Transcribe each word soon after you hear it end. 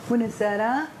Bună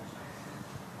seara!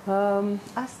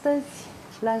 Astăzi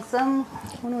lansăm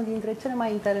unul dintre cele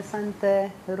mai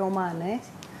interesante romane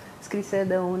scrise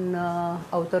de un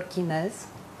autor chinez.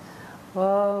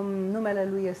 Numele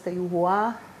lui este Yu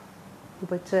Hua.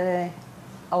 După ce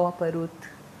au apărut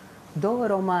două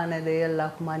romane de el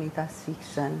la Humanitas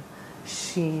Fiction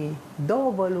și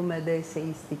două volume de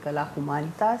eseistică la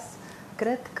Humanitas,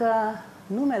 cred că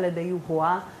numele de Yu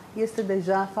Hua este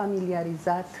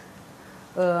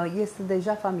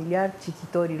deja familiar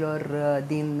cititorilor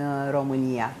din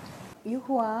România. Yu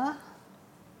Hua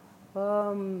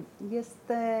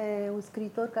este un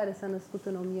scriitor care s-a născut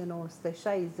în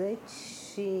 1960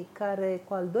 și care,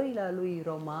 cu al doilea lui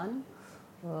roman,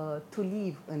 To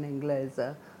Live în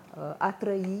engleză, A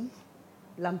trăi,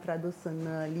 l-am tradus în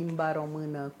limba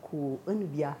română cu În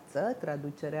viață,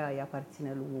 traducerea îi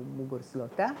aparține lui Mugur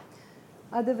Slotea,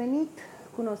 a devenit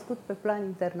cunoscut pe plan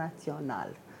internațional.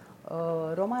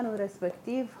 Romanul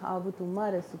respectiv a avut un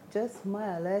mare succes,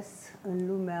 mai ales în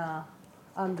lumea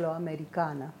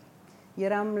anglo-americană.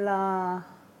 Eram la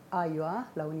Iowa,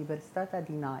 la Universitatea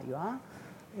din Iowa,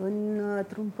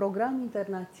 într-un program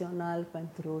internațional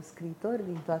pentru scriitori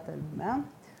din toată lumea,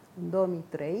 în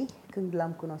 2003, când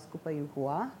l-am cunoscut pe Yu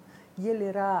Hua. El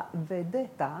era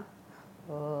vedeta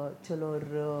celor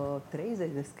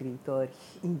 30 de scriitori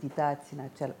invitați în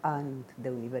acel an de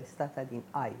Universitatea din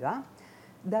Iowa.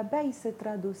 De-abia îi se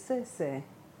tradusese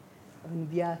În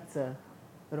viață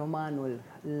romanul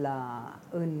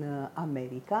în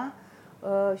America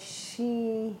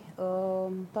și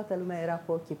toată lumea era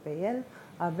cu ochii pe el.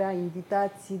 Avea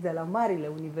invitații de la marile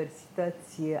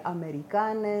universități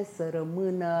americane să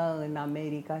rămână în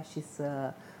America și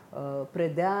să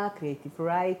predea creative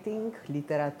writing,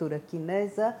 literatură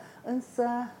chineză, însă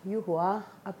Yu Hua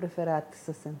a preferat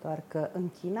să se întoarcă în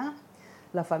China,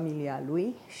 la familia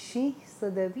lui, și să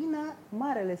devină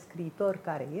marele scriitor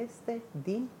care este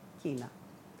din China.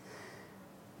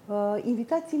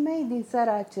 Invitații mei din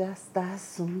seara aceasta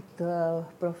sunt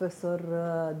profesor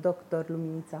dr.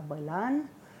 Luminița Bălan,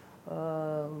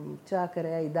 cea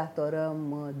care îi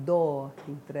datorăm două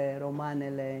dintre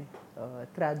romanele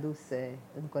traduse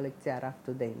în colecția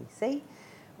Raftul Denisei.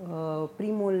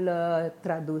 Primul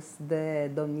tradus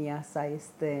de domnia sa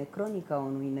este Cronica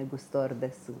unui negustor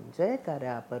de sânge, care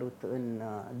a apărut în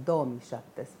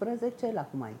 2017 la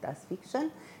Humanitas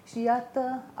Fiction, și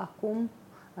iată acum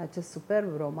acest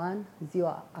superb roman,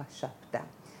 Ziua a șaptea.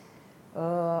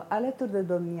 Alături de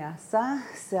domnia sa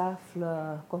se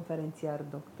află conferențiar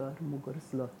dr. Mugur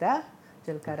Slotea,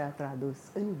 cel care a tradus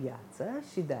În viață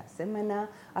și, de asemenea,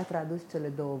 a tradus cele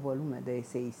două volume de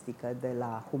eseistică de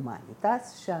la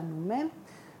Humanitas, și anume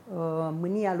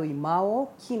Mânia lui Mao,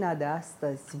 China de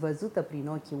astăzi văzută prin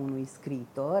ochii unui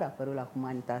scriitor, apărut la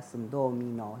Humanitas în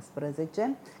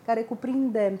 2019, care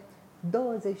cuprinde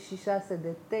 26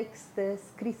 de texte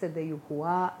scrise de Yu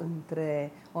Hua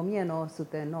între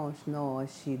 1999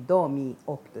 și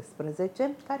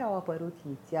 2018, care au apărut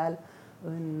inițial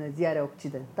în ziare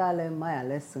occidentale, mai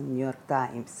ales în New York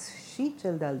Times. Și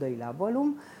cel de-al doilea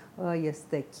volum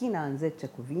este China în 10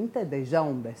 cuvinte, deja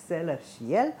un bestseller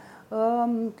și el,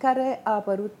 care a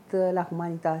apărut la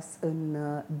Humanitas în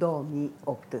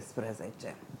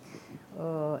 2018.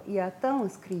 Iată un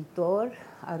scriitor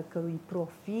al cărui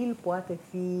profil poate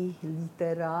fi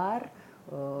literar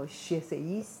și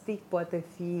eseistic, poate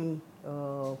fi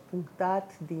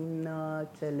punctat din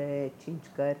cele 5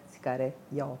 cărți care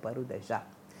i-au apărut deja.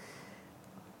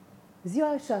 Ziua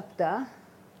a șaptea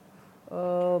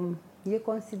e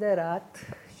considerat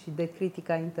și de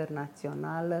critica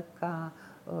internațională ca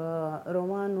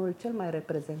romanul cel mai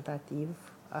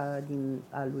reprezentativ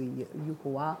al lui Yu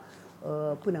Hua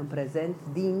până în prezent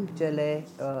din cele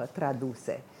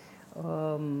traduse.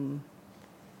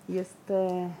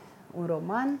 Este un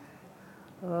roman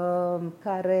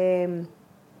care,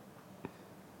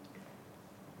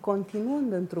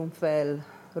 continuând într-un fel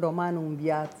romanul În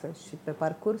viață, și pe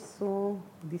parcursul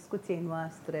discuției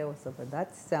noastre o să vă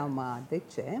dați seama de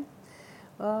ce,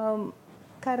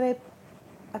 care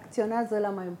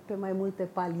acționează pe mai multe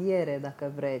paliere,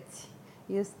 dacă vreți.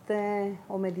 Este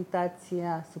o meditație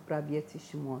asupra vieții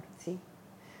și morții.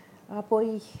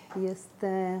 Apoi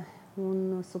este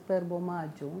un superb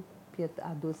omagiu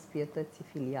adus pietății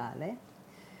filiale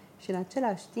și în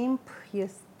același timp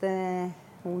este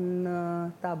un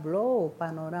tablou, o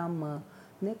panoramă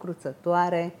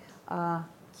necruțătoare a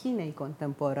Chinei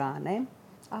contemporane,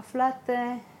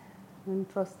 aflate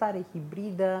într-o stare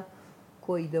hibridă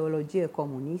cu o ideologie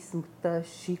comunistă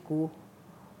și cu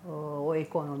o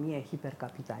economie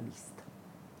hipercapitalistă.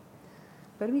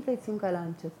 Permiteți-mi ca la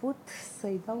început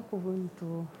să-i dau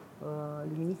cuvântul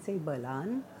Luminiței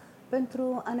Bălan,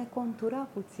 pentru a ne contura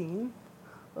puțin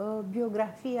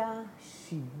biografia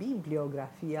și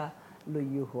bibliografia lui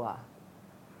Yu Hua.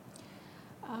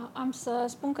 Am să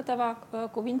spun câteva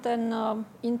cuvinte în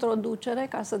introducere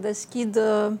ca să deschid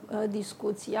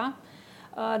discuția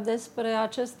despre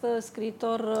acest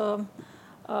scriitor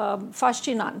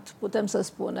fascinant, putem să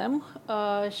spunem,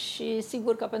 și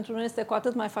sigur că pentru noi este cu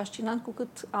atât mai fascinant cu cât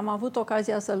am avut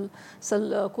ocazia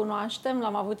să-l cunoaștem.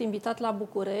 L-am avut invitat la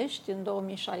București în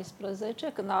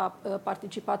 2016, când a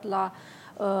participat la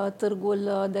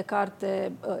Târgul de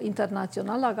Carte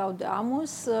Internațional la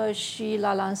Gaudeamus și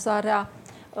la lansarea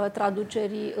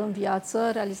traducerii în viață,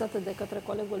 realizată de către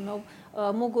colegul meu,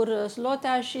 Mugur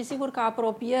Slotea, și sigur că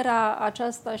apropierea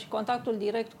aceasta și contactul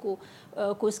direct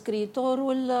cu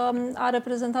scriitorul a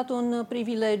reprezentat un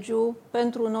privilegiu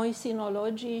pentru noi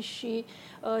sinologii și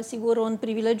sigur un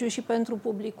privilegiu și pentru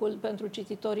publicul, pentru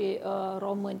cititorii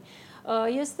români.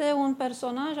 Este un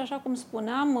personaj, așa cum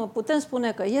spuneam, putem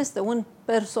spune că este un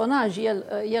personaj,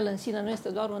 el în sine nu este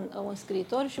doar un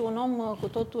scriitor, și un om cu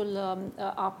totul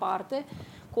aparte,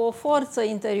 cu o forță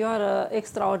interioară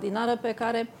extraordinară pe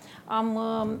care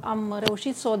am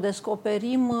reușit să o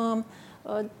descoperim,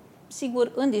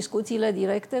 sigur, în discuțiile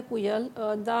directe cu el,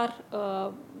 dar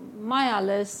mai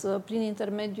ales prin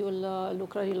intermediul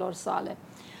lucrărilor sale.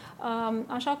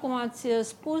 Așa cum ați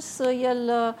spus,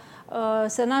 el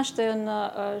se naște în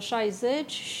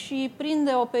 60 și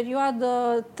prinde o perioadă,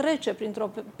 trece printr-o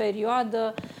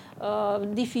perioadă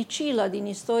dificilă din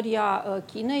istoria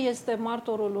Chinei, este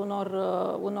martorul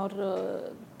unor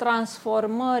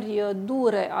transformări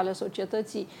dure ale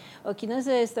societății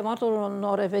chineze, este martorul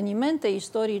unor evenimente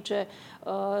istorice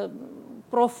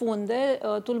profunde,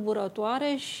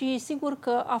 tulburătoare, și sigur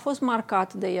că a fost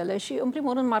marcat de ele și, în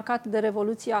primul rând, marcat de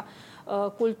Revoluția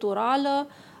culturală,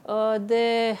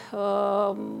 de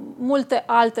multe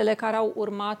altele care au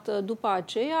urmat după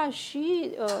aceea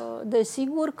și,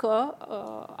 desigur, că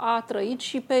a trăit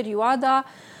și perioada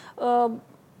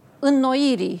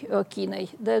înnoirii Chinei,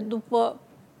 de după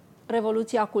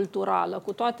Revoluția culturală,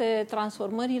 cu toate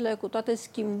transformările, cu toate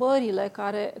schimbările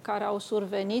care au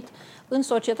survenit în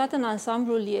societate, în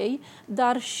ansamblul ei,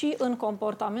 dar și în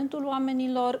comportamentul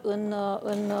oamenilor, în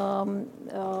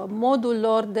modul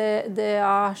lor de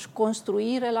a-și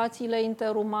construi relațiile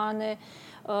interumane,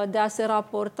 de a se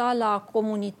raporta la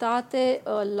comunitate,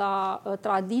 la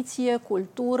tradiție,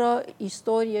 cultură,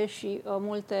 istorie și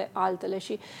multe altele.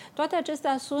 Și toate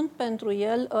acestea sunt pentru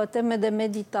el teme de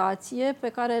meditație pe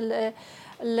care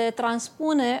le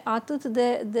transpune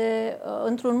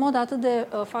într-un mod atât de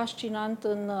fascinant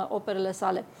în operele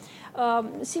sale.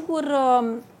 Sigur,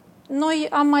 noi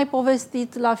am mai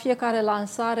povestit la fiecare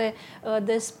lansare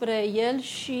despre el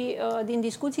și din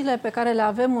discuțiile pe care le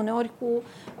avem uneori cu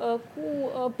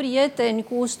prieteni,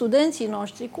 cu studenții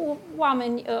noștri, cu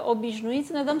oameni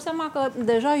obișnuiți, ne dăm seama că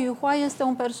deja Yu Hua este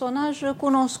un personaj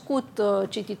cunoscut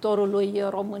cititorului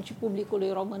român și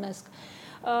publicului românesc.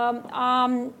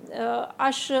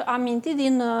 Aș aminti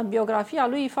din biografia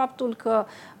lui faptul că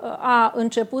a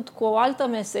început cu o altă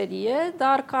meserie,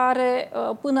 dar care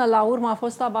până la urmă a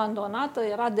fost abandonată,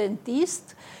 era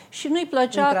dentist și nu-i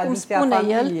plăcea, cum spune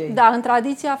el, da, în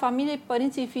tradiția familiei,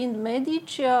 părinții fiind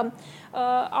medici,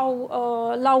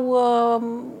 l-au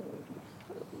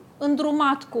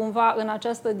îndrumat cumva în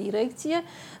această direcție,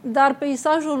 dar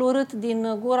peisajul urât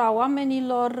din gura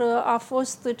oamenilor a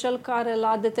fost cel care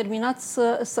l-a determinat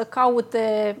să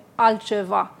caute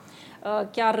altceva.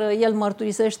 Chiar el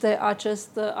mărturisește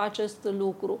acest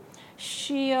lucru.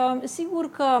 Și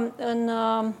sigur că în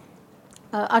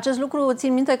acest lucru,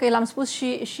 țin minte că l-am spus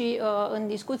și în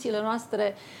discuțiile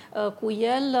noastre cu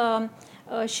el,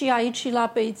 și aici și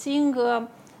la Peiping.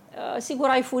 Sigur,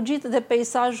 ai fugit de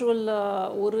peisajul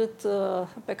urât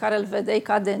pe care îl vedeai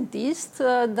ca dentist,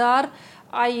 dar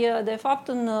de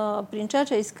fapt, prin ceea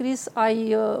ce ai scris,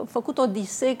 ai făcut o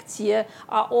disecție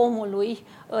a omului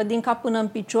din cap până în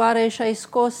picioare și ai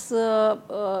scos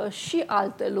și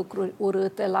alte lucruri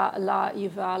urâte la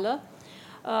iveală,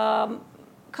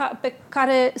 pe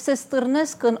care se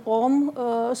stârnesc în om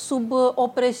sub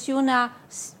opresiunea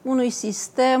unui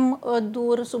sistem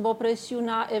dur, sub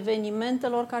opresiunea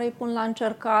evenimentelor care îi pun la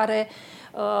încercare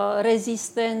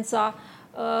rezistența.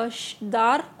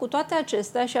 Dar cu toate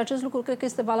acestea, și acest lucru cred că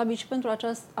este valabil și pentru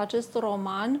acest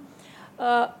roman,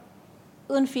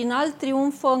 în final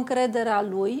triumfă încrederea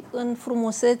lui în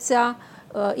frumusețea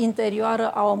interioară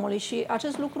a omului. Și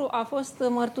acest lucru a fost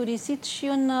mărturisit și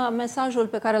în mesajul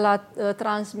pe care l-a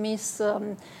transmis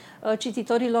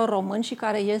cititorilor români și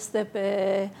care este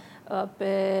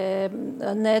pe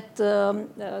net,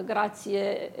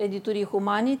 grație editurii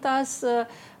Humanitas,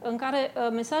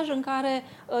 mesaj în care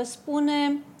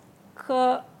spune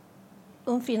că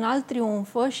în final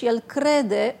triumfă și el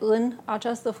crede în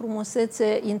această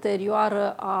frumusețe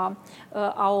interioară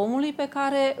a omului, pe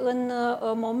care în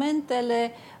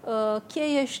momentele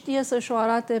cheie știe să-și o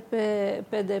arate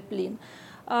pe deplin.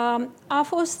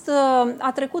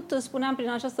 A trecut, spuneam, prin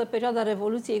această perioadă a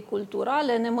Revoluției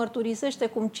Culturale, ne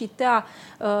mărturisește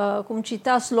cum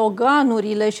citea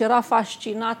sloganurile și era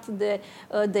fascinat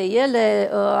de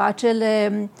ele,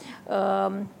 acele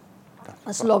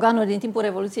sloganuri din timpul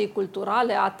Revoluției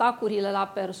Culturale, atacurile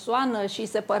la persoană, și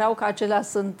se păreau că acelea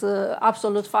sunt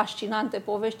absolut fascinante,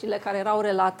 poveștile care erau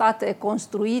relatate,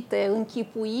 construite,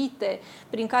 închipuite,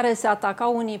 prin care se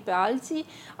atacau unii pe alții.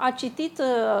 A citit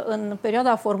în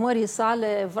perioada formării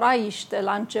sale vraiște,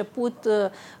 la început,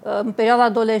 în perioada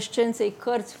adolescenței,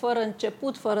 cărți fără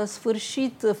început, fără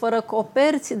sfârșit, fără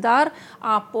coperți, dar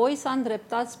apoi s-a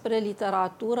îndreptat spre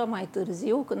literatură mai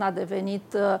târziu, când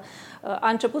a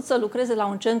început să lucreze la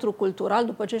un centru cultural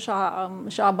după ce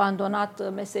și-a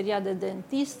abandonat meseria de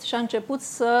dentist și a început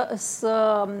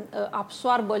să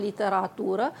absoarbă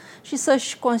literatură și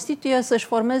să-și constituie, să-și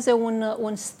formeze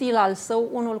un stil al său,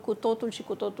 unul cu totul și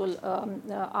cu totul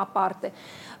aparte.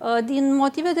 Din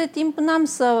motive de timp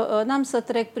n-am să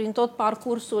trec prin tot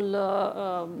parcursul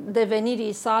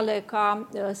devenirii sale ca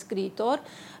scriitor,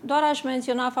 doar aș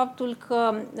menționa faptul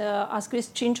că a scris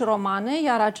 5 romane,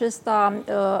 iar acesta,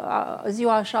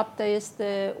 Ziua 7,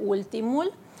 este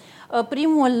ultimul.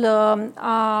 Primul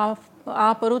a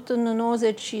apărut în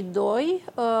 92,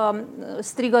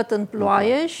 Strigăt în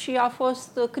ploaie, și a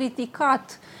fost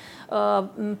criticat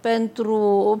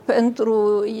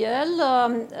pentru el,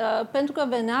 pentru că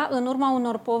venea în urma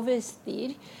unor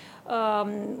povestiri,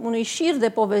 unui șir de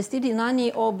povestiri din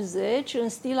anii 80 în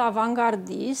stil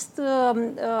avangardist,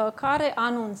 care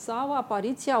anunțau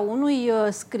apariția unui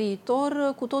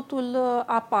scriitor cu totul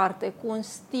aparte, cu un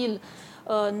stil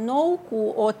nou,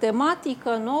 cu o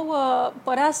tematică nouă,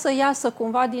 părea să iasă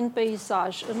cumva din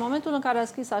peisaj. În momentul în care a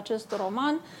scris acest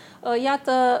roman,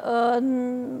 iată,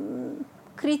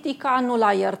 critica nu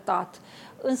l-a iertat.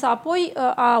 Însă apoi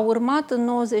a urmat în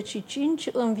 95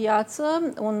 În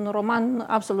viață, un roman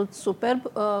absolut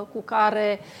superb, cu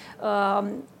care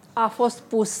a fost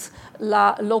pus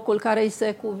la locul care îi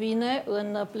se cuvine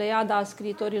în pleiada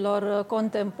scriitorilor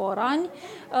contemporani,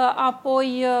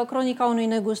 apoi Cronica unui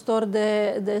negustor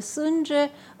de sânge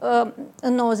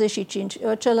în 95.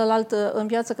 Celălalt, În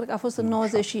viață, cred că a fost în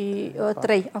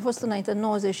 93, a fost înainte, în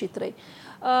 93.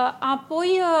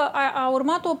 Apoi a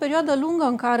urmat o perioadă lungă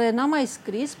în care n-a mai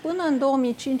scris, până în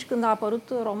 2005, când a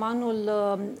apărut romanul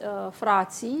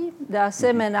Frații, de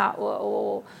asemenea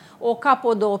o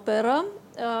capodoperă,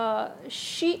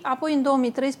 și apoi în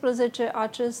 2013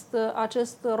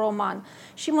 acest roman.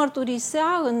 Și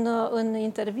mărturisea în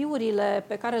interviurile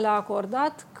pe care le-a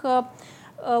acordat că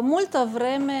multă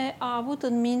vreme a avut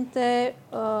în minte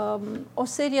o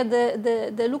serie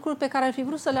de lucruri pe care ar fi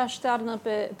vrut să le aștearnă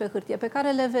pe hârtie, pe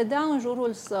care le vedea în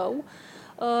jurul său,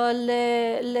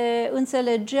 le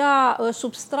înțelegea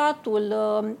substratul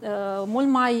mult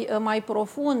mai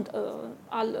profund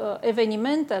al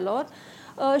evenimentelor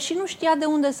și nu știa de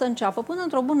unde să înceapă. Până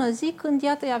într-o bună zi, când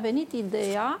iată i-a venit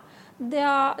ideea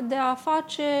de a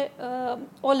face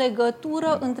o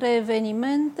legătură între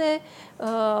evenimente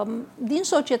din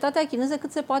societatea chineză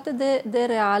cât se poate de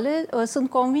reale. Sunt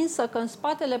convinsă că în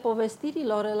spatele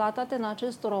povestirilor relatate în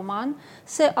acest roman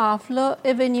se află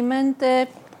evenimente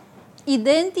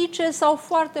identice sau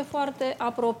foarte, foarte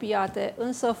apropiate.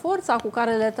 Însă forța cu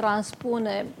care le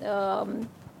transpune,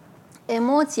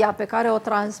 emoția pe care o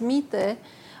transmite,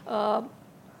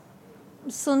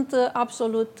 sunt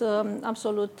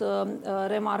absolut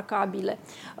remarcabile.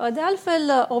 De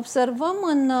altfel, observăm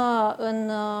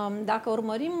dacă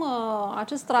urmărim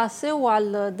acest traseu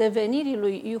al devenirii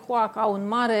lui Yu Hua ca un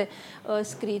mare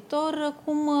scriitor,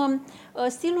 cum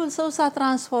stilul său s-a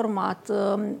transformat.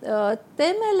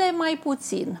 Temele mai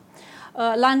puțin.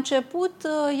 La început,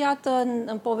 iată,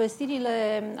 în povestirile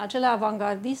acele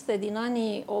avangardiste din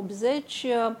anii 80,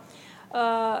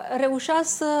 reușea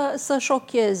să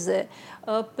șocheze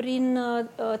prin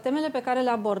temele pe care le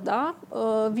aborda,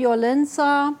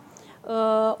 violența,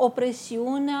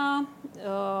 opresiunea,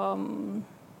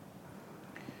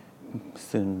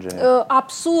 sânge,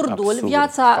 absurdul,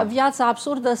 viața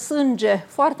absurdă, sânge,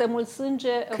 foarte mult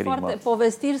sânge,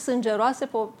 povestiri sângeroase,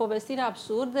 povestiri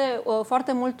absurde,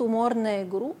 foarte mult umor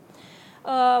negru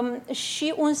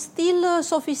și un stil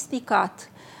sofisticat,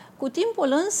 Cu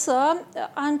timpul însă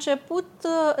a început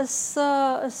să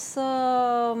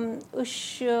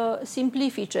își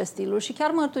simplifice stilul și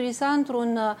chiar mărturisea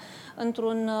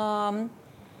într-un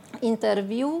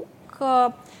interviu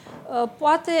că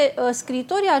poate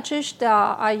scriitorii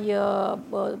aceștia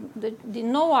din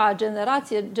noua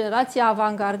generație, generația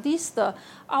avangardistă,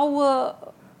 au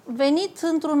venit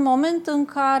într-un moment în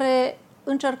care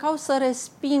încercau să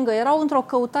respingă, erau într-o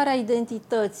căutare a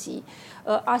identității,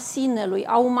 a sinelui,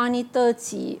 a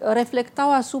umanității,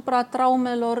 reflectau asupra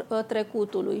traumelor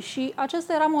trecutului și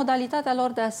aceasta era modalitatea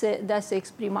lor de a se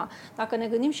exprima. Dacă ne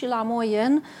gândim și la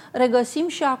Moyen, regăsim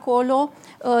și acolo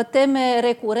teme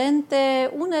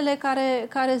recurente, unele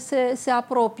care se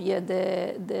apropie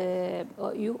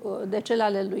de cele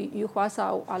ale lui Yuhua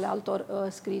sau ale altor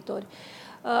scriitori.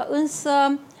 Însă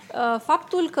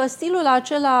faptul că stilul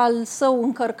acela al său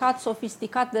încărcat,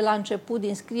 sofisticat de la început,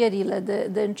 din scrierile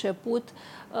de început,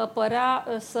 părea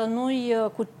să nu-i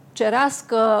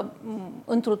cucerească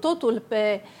întru totul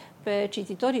pe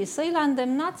cititorii săi, l-a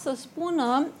îndemnat să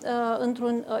spună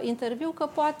într-un interviu că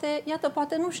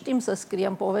poate nu știm să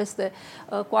scriem poveste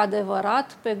cu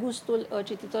adevărat pe gustul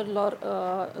cititorilor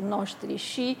noștri.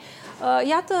 Și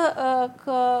iată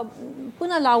că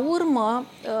până la urmă,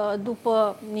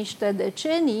 după niște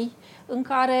decenii în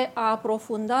care a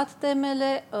aprofundat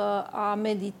temele, a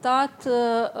meditat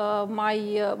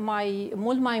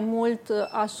mult mai mult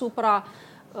asupra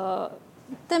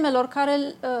temelor care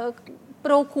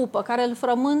preocupă, care îl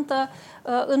frământă,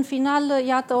 în final,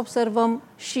 iată, observăm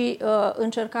și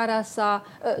încercarea sa,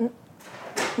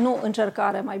 nu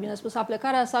încercare, mai bine spus,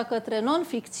 aplecarea sa către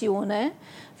non-ficțiune,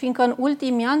 fiindcă în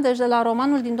ultimii ani, deci de la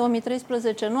romanul din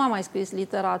 2013, nu a mai scris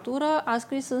literatură, a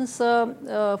scris însă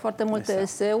foarte multe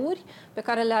eseuri pe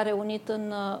care le-a reunit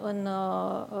în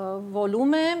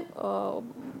volume,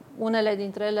 unele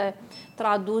dintre ele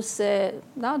traduse,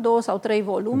 2 sau 3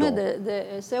 volume de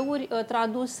eseuri,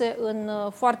 traduse în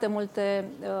foarte multe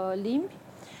limbi.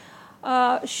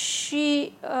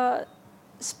 Și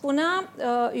spunea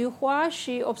Yuhua,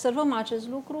 și observăm acest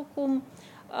lucru, cum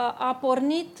a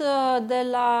pornit de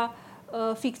la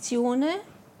ficțiune,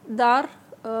 dar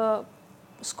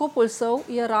scopul său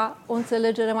era o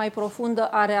înțelegere mai profundă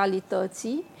a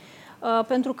realității,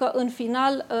 pentru că în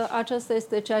final acesta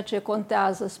este ceea ce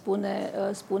contează,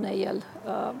 spune el.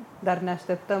 Dar ne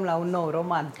așteptăm la un nou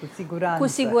roman, cu siguranță.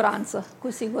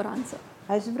 Cu siguranță.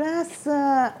 Aș vrea să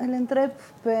îl întreb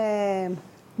pe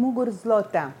Mugur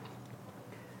Zlotea.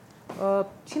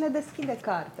 Cine deschide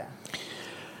cartea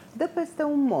dă peste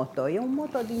un moto, e un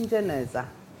moto din Geneza.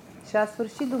 Și a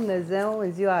sfârșit Dumnezeu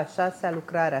în ziua a 6-a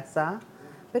lucrarea sa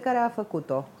pe care a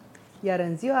făcut-o, iar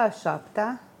în ziua a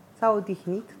 7-a s-a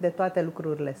odihnit de toate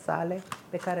lucrurile sale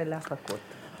pe care le-a făcut.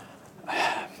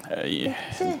 De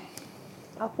ce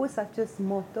a pus acest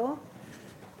moto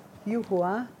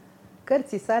Yuhua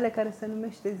cărții sale care se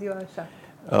numește Ziua a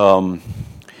 7-a?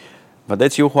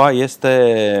 Vedeți, Yuhua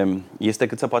este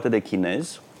cât se poate de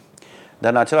chinez,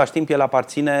 dar în același timp el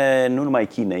aparține nu numai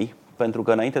Chinei, pentru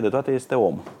că înainte de toate este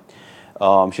om.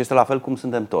 Și este la fel cum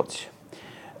suntem toți.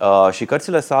 Și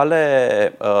cărțile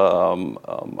sale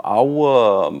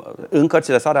în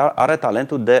cărțile sale are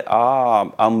talentul de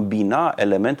a îmbina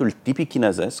elementul tipic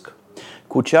chinezesc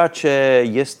cu ceea ce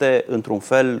este într-un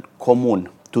fel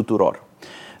comun tuturor.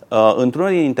 Într-unul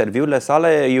din interviurile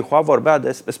sale, Yuhua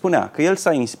spunea că el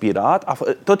s-a inspirat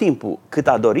tot timpul cât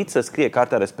a dorit să scrie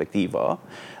cartea respectivă.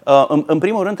 În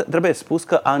primul rând, trebuie spus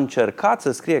că a încercat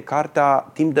să scrie cartea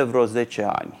timp de vreo 10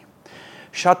 ani.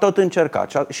 Și a tot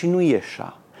încercat și nu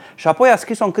ieșea. Și apoi a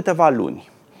scris-o în câteva luni.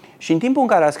 Și în timpul în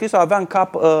care a scris-o avea în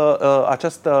cap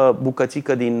această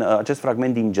bucățică acest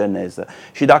fragment din Geneză.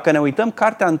 Și dacă ne uităm,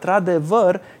 cartea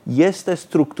într-adevăr este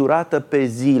structurată pe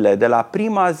zile, de la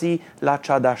prima zi la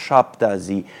cea de-a 7-a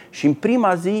zi. Și în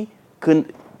prima zi,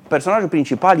 când personajul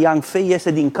principal, Yang Fei,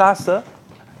 iese din casă,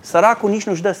 săracul nici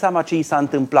nu-și dă seama ce i s-a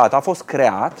întâmplat. A fost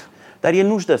creat, dar el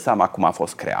nu-și dă seama cum a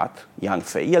fost creat, Yang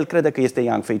Fei. El crede că este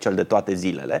Yang Fei cel de toate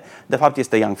zilele. De fapt,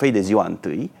 este Yang Fei de ziua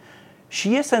întâi.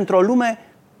 Și iese într-o lume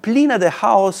plină de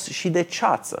haos și de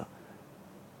ceață.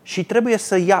 Și trebuie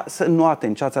să nuate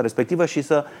în ceața respectivă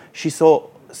și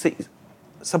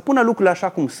să pună lucrurile așa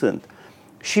cum sunt.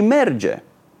 Și merge,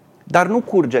 dar nu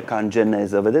curge ca în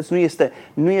Geneză. Vedeți,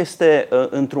 nu este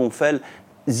într-un fel.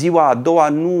 Ziua a doua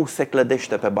nu se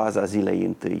clădește pe baza zilei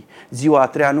întâi. Ziua a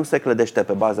treia nu se clădește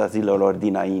pe baza zilelor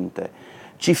dinainte.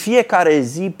 Ci fiecare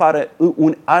zi pare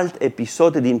un alt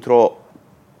episod dintr-o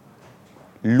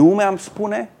lume, am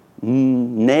spune,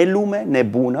 nelume,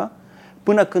 nebună,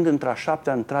 până când într-a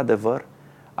 7-a, într-adevăr,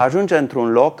 ajunge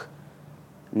într-un loc,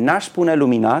 n-aș spune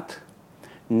luminat,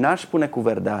 n-aș spune cu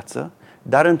verdeață,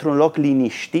 dar într-un loc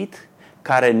liniștit,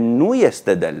 care nu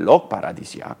este deloc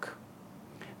paradisiac,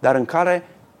 dar în care,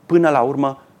 până la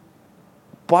urmă,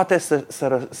 poate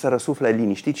să răsufle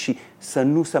liniștit și să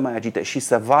nu se mai agite și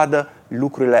să vadă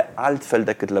lucrurile altfel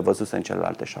decât le văzuse în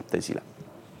celelalte 7 zile.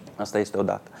 Asta este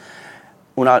odată.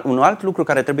 Un alt lucru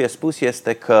care trebuie spus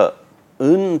este că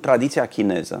în tradiția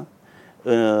chineză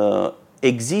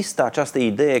există această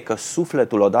idee că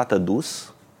sufletul odată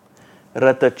dus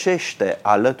rătăcește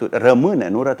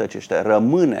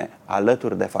rămâne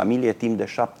alături de familie timp de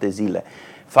 7 zile.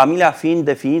 Familia fiind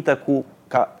definită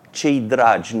ca cei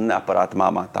dragi, nu neapărat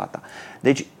mama, tata.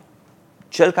 Deci,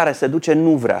 cel care se duce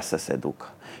nu vrea să se ducă.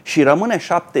 Și rămâne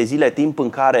 7 zile, timp în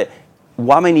care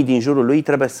oamenii din jurul lui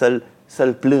trebuie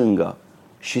să-l plângă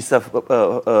și să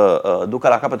ducă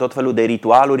la capăt tot felul de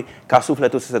ritualuri ca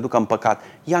sufletul să se ducă în păcat.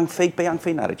 Pe Yang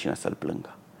Fei n-are cine să-l plângă.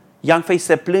 Yang Fei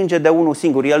se plânge de unul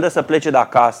singur. El dă să plece de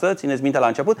acasă, țineți minte la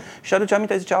început, și aduce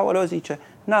aminte, zice, aoleu, zice,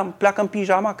 pleacă în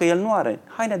pijama că el nu are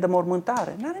haine de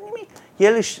mormântare, nu are nimic.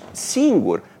 El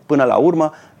singur, până la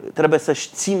urmă, trebuie să-și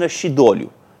țină și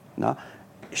doliu. Da?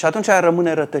 Și atunci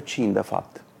rămâne rătăcind, de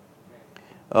fapt.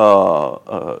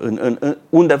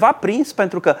 Undeva prins,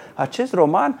 pentru că acest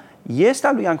roman este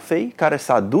al lui Yang Fei, care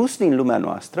s-a dus din lumea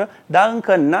noastră, dar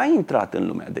încă n-a intrat în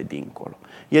lumea de dincolo.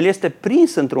 El este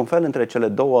prins într-un fel între cele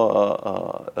două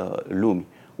lumi.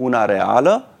 Una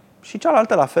reală și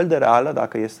cealaltă la fel de reală,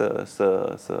 dacă e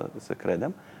să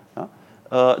credem. Da?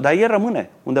 Dar el rămâne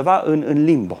undeva în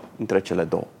limbo între cele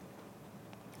două.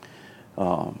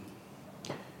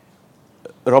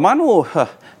 Romanul,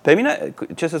 pe mine,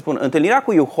 ce să spun, întâlnirea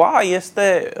cu Yuhua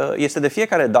este de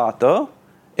fiecare dată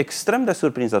extrem de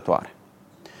surprinzătoare.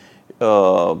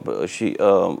 Și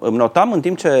îmi notam în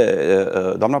timp ce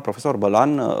doamna profesor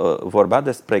Bălan vorbea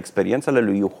despre experiențele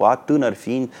lui Yuhua, tânăr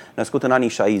fiind, născut în anii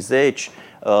 60,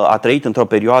 a trăit într-o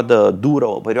perioadă dură,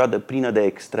 o perioadă plină de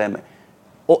extreme.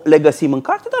 Le găsim în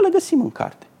carte? Da, le găsim în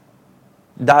carte.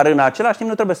 Dar în același timp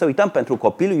nu trebuie să uităm, pentru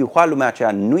copilul Yuhua lumea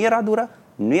aceea nu era dură,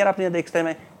 nu era plină de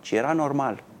extreme, ci era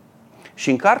normal. Și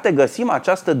în carte găsim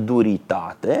această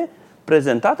duritate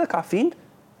prezentată ca fiind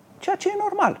ceea ce e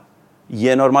normal.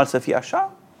 E normal să fie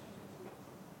așa?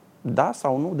 Da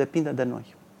sau nu? Depinde de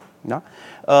noi. Da?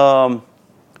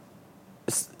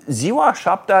 Ziua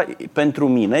a 7-a, pentru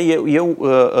mine, eu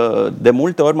de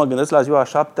multe ori mă gândesc la ziua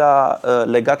a 7-a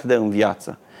legat de În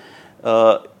viață.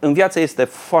 În viață este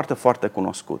foarte, foarte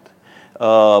cunoscut.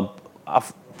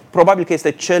 Probabil că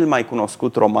este cel mai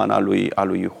cunoscut roman al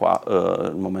lui Yuhua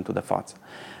în momentul de față.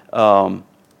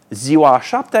 Ziua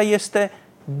a 7-a este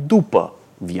după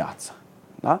viață.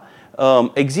 Da?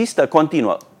 Există,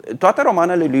 continuă. Toate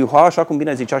romanele lui Yuhua, așa cum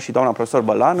bine zicea și doamna profesor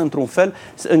Bălan, într-un fel,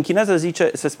 în chineză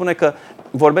se spune că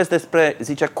vorbesc despre,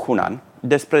 zice Kunan,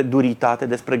 despre duritate,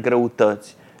 despre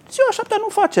greutăți. Ziua a 7-a nu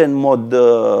face în mod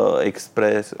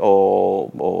expres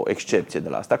o excepție de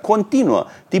la asta. Continuă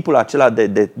tipul acela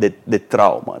de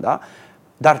traumă. Da?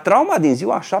 Dar trauma din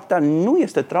ziua a 7-a nu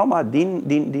este trauma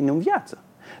din În viață.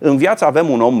 În viață avem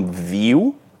un om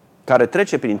viu care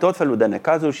trece prin tot felul de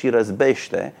necazuri și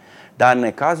răzbește, dar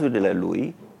necazurile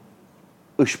lui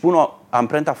își pun o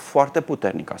amprenta foarte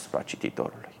puternică asupra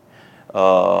cititorului.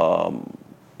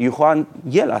 Yuhua,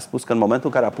 el a spus că în momentul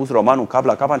în care a pus romanul cap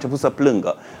la cap a început să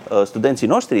plângă. Studenții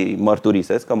noștri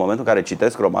mărturisesc că în momentul în care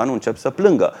citesc romanul încep să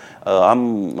plângă.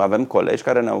 Avem colegi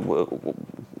care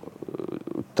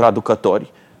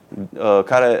traducători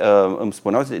care îmi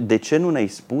spuneau, de ce nu ne-ai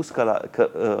spus că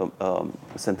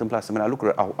se întâmplă asemenea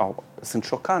lucruri? Sunt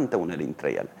șocante unele dintre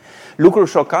ele. Lucruri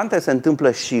șocante se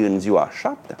întâmplă și în ziua a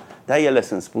 7-a, dar ele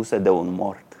sunt spuse de un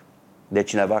mort, de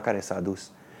cineva care s-a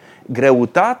dus.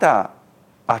 Greutatea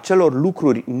acelor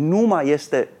lucruri nu mai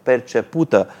este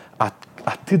percepută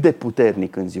atât de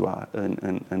puternic în ziua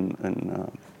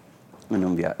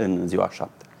a 7-a.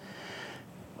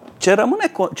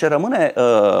 Ce rămâne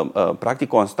practic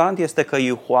constant este că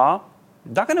Yuhua,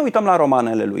 dacă ne uităm la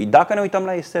romanele lui, dacă ne uităm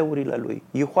la eseurile lui,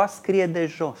 Yuhua scrie de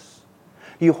jos.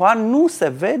 Yuhua nu se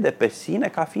vede pe sine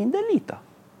ca fiind elită.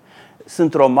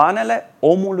 Sunt romanele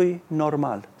omului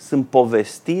normal. Sunt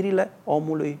povestirile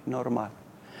omului normal.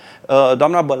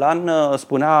 Doamna Bălan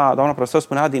doamna profesor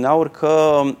spunea din-aur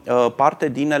că parte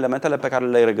din elementele pe care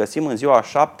le regăsim în ziua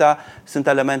a 7-a sunt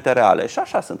elemente reale. Și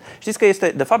așa sunt. Știți că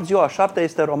de fapt, ziua a 7-a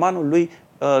este romanul lui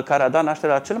care a dat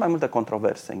naștere la cele mai multe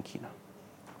controverse în China.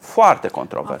 Foarte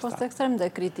controversat. A fost extrem de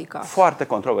criticat. Foarte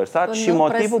controversat și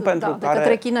motivul pentru care... De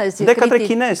către chinezi. De către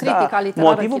chinezi, da.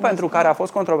 Motivul pentru care a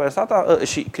fost controversat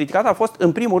și criticat a fost,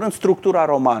 în primul rând, structura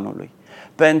romanului.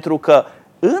 Pentru că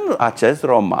în acest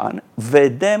roman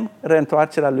vedem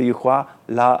reîntoarcerea lui Yuhua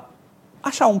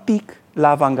așa un pic la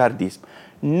avangardism.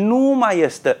 nu mai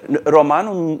este...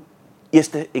 Romanul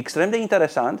este extrem de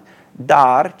interesant,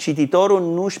 dar cititorul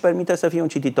nu își permite să fie un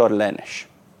cititor leneș.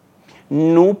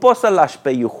 Nu poți să-l lași pe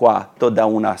Yuhua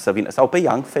totdeauna să vină, sau pe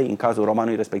Yang Fei, în cazul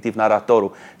romanului respectiv,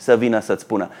 naratorul, să vină să-ți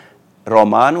spună.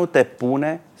 Romanul te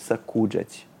pune să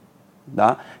cugeți.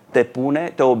 Da?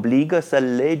 Te obligă să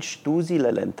legi tu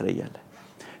zilele între ele.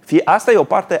 Asta e o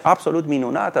parte absolut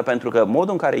minunată, pentru că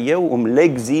modul în care eu îmi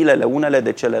leg zilele unele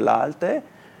de celelalte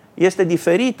este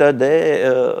diferită de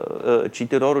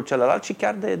cititorul celălalt și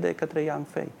chiar de către Yang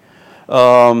Fei.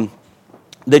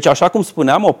 Deci, așa cum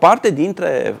spuneam, o parte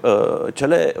dintre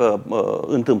cele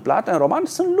întâmplate în roman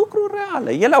sunt lucruri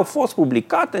reale. Ele au fost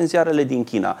publicate în ziarele din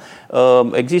China.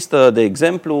 Există, de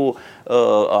exemplu,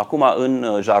 acum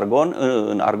în jargon,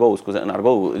 în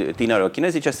argou tinerilor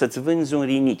chinezi, zice să-ți vânzi un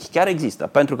rinichi. Chiar există,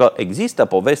 pentru că există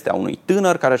povestea unui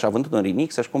tânăr care și-a vândut un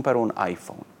rinichi să-și cumpere un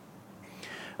iPhone.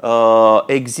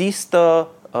 Există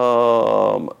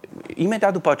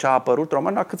imediat după ce a apărut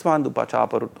romanul, la câțiva ani după ce a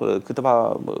apărut,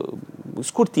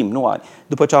 scurt timp, nu ani,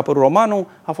 după ce a apărut romanul,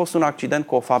 a fost un accident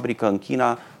cu o fabrică în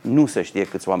China, nu se știe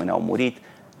câți oameni au murit,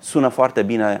 sună foarte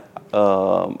bine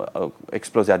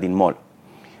explozia din mall.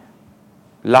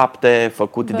 Lapte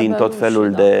făcut din tot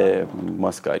felul de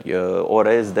măscări,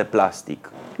 orez de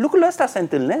plastic. Lucrurile astea se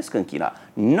întâlnesc în China.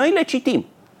 Noi le citim.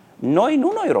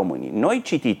 Noi românii. Noi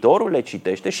cititorul le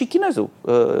citește și chinezul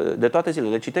de toate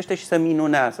zilele le citește și se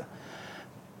minunează.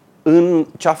 În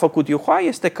ce a făcut Yuhua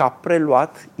este că a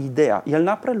preluat ideea. El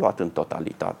n-a preluat în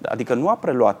totalitate. Adică nu a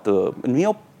preluat,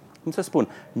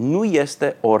 nu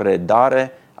este o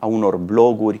redare a unor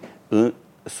bloguri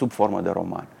sub formă de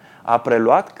roman. A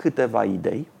preluat câteva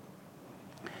idei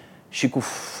și cu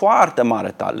foarte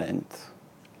mare talent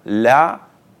le-a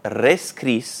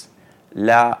rescris,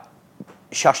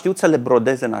 și a știut să le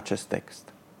brodeze în acest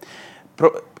text.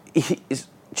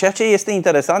 Ceea ce este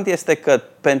interesant este că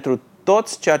pentru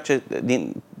toți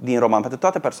din roman, pentru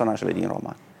toate personajele din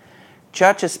roman,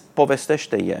 ceea ce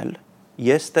povestește el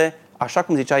este, așa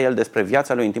cum zicea el despre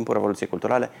viața lui în timpul Revoluției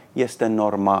Culturale, este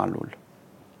normalul.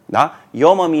 Da?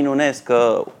 Eu mă minunez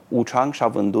că Wuchang și-a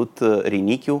vândut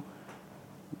rinichiul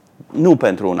nu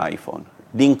pentru un iPhone,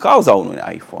 din cauza unui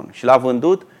iPhone, și l-a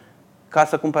vândut ca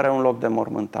să cumpere un loc de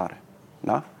mormântare.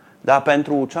 Da? Dar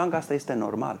pentru Wuchang asta este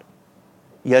normal.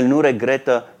 El nu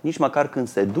regretă nici măcar când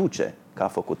se duce că a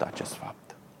făcut acest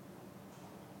fapt.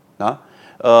 Da?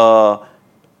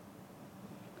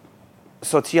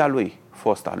 Soția lui,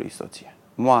 fosta lui soție,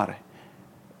 moare.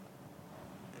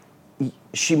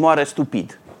 Și moare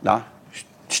stupid. Da?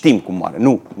 Știm cum moare,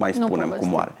 nu mai spunem cum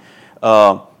moare.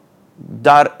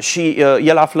 Dar și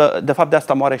el află, de fapt de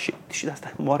asta moare și de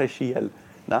asta moare și el.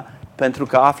 Da? Pentru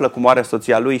că află cum moare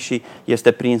soția lui și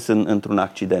este prins într-un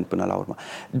accident până la urmă.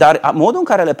 Dar modul în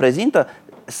care le prezintă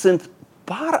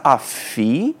par a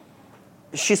fi,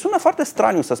 și sună foarte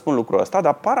straniu să spun lucrul ăsta,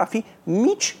 dar par a fi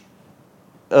mici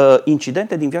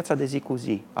incidente din viața de zi cu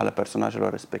zi ale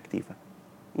personajelor respective.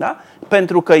 Da?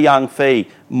 Pentru că Yang Fei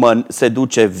se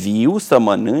duce viu să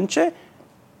mănânce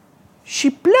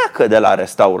și pleacă de la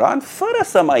restaurant fără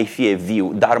să mai fie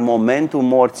viu, dar momentul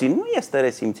morții nu este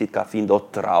resimțit ca fiind o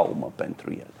traumă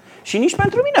pentru el. Și nici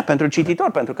pentru mine, pentru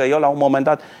cititor, pentru că eu la un moment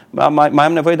dat mai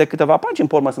am nevoie de câteva pagini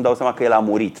pe urmă să-mi dau seama că el a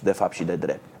murit de fapt și de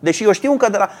drept. Deși eu știu încă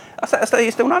de la... Asta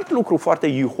este un alt lucru foarte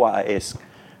Yuhua-esc.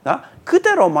 Da? Câte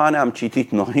romane am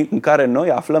citit noi în care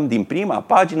noi aflăm din prima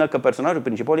pagină că personajul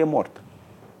principal e mort?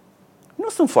 Nu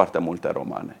sunt foarte multe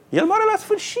romane. El moare la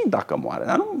sfârșit dacă moare,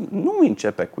 dar nu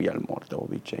începe cu el mort de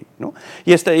obicei. Nu?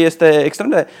 Este extrem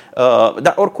de...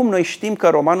 dar oricum noi știm că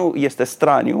romanul este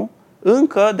straniu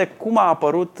încă de cum a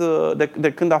apărut,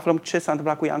 de când aflăm ce s-a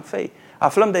întâmplat cu Yang Fei.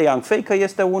 Aflăm de Yang Fei că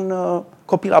este un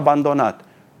copil abandonat.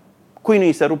 Cui nu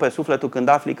îi se rupe sufletul când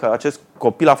afli că acest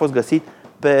copil a fost găsit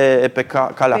pe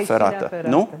calea ferată.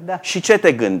 Nu? Da. Și ce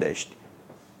te gândești?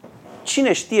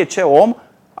 Cine știe ce om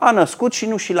a născut și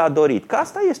nu și l-a dorit. Că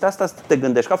asta te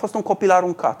gândești, că a fost un copil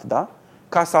aruncat, da?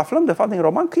 Ca să aflăm, de fapt, din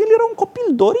roman, că el era un copil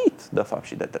dorit, de fapt,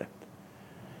 și de drept.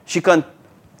 Și că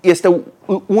este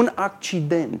un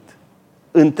accident.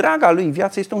 Întreaga lui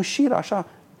viață este un șir, așa,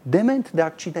 dement de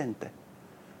accidente.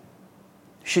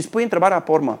 Și spui întrebarea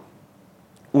pe urmă,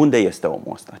 unde este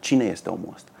omul ăsta? Cine este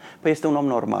omul ăsta? Păi este un om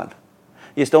normal.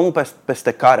 Este omul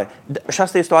peste care, și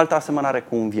asta este o altă asemănare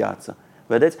cu în viață.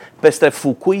 Vedeți? Peste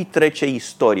Fukui trece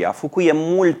istoria. Fukui e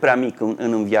mult prea mic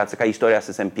în viață ca istoria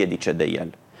să se împiedice de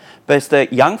el. Peste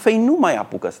Yang Fei nu mai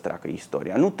apucă să treacă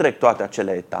istoria. Nu trec toate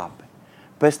acele etape.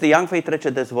 Peste Yang Fei trece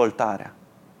dezvoltarea.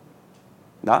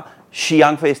 Da? Și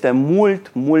Yang Fei este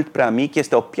mult, mult prea mic.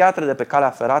 Este o piatră de pe calea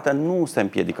ferată. Nu se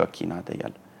împiedică China de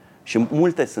el. Și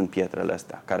multe sunt pietrele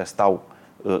astea care stau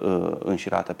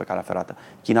înșirată pe calea ferată.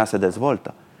 China se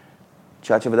dezvoltă.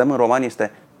 Ceea ce vedem în roman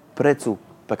este prețul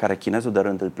pe care chinezul de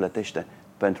rând îl plătește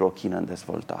pentru o Chină în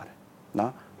dezvoltare.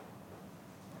 Da?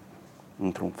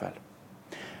 Într-un fel.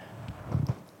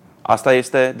 Asta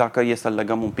este, dacă e să-l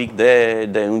legăm un pic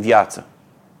de în viață.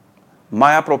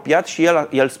 Mai apropiat și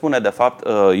el spune, de fapt,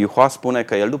 Yuhua spune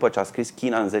că el, după ce a scris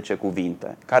China în 10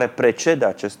 cuvinte, care precede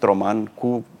acest roman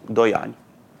cu 2 ani,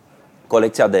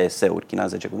 colecția de eseuri, China în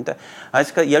 10 cuvinte, a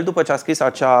zis că el, după ce a scris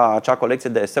acea colecție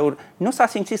de eseuri, nu s-a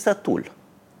simțit sătul.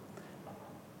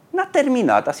 N-a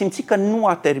terminat, a simțit că nu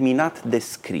a terminat de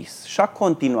scris și a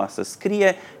continuat să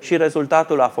scrie și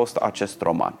rezultatul a fost acest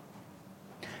roman.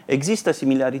 Există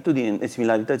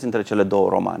similarități între cele două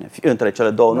romane, între cele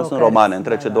două, nu sunt romane,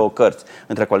 între cele două cărți,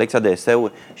 între colecția de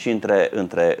eseuri și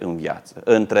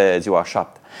între Ziua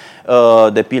 7.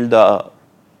 De pildă,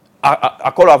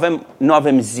 acolo nu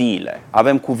avem zile,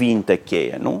 avem cuvinte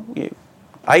cheie, nu?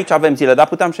 Aici avem zile, dar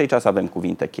puteam și aici să avem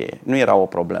cuvinte cheie. Nu era o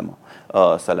problemă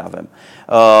să le avem.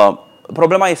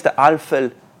 Problema este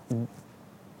altfel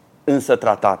însă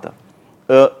tratată.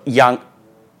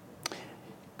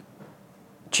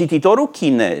 Cititorul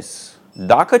chinez,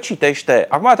 dacă citește...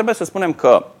 Acum trebuie să spunem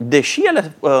că, deși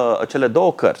cele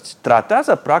două cărți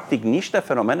tratează practic niște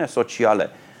fenomene sociale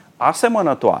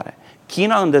asemănătoare,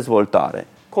 China în dezvoltare,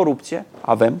 corupție,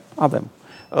 avem.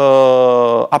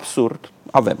 Absurd,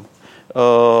 avem.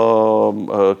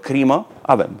 Crimă,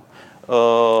 avem.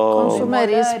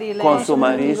 Consumerism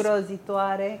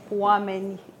îngrozitoare, cu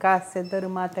oameni, case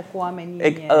dărâmate, cu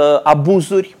oameni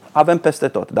abuzuri, avem peste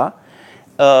tot, da?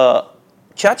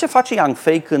 Ceea ce face Yang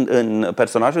Fei în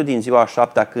personajul din Ziua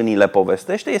 7 când îi le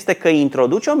povestește este că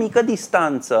introduce o mică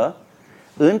distanță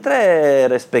între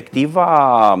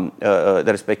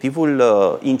respectivul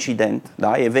incident,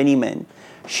 da, eveniment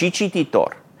și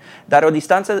cititor. Dar o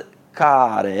distanță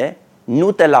care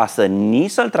nu te lasă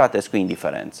nici să-l tratezi cu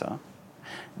indiferență,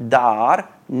 dar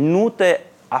nu te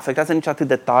afectează nici atât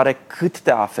de tare cât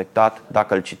te-a afectat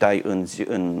dacă îl citeai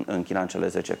în China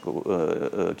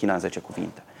în 10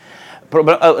 cuvinte.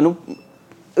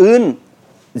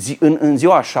 În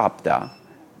Ziua 7,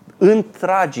 în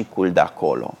tragicul de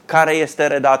acolo, care este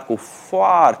redat cu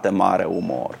foarte mare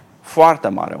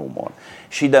umor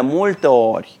și de multe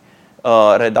ori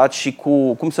redat și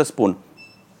cu,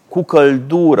 cu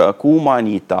căldură, cu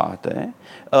umanitate,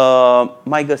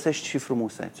 mai găsești și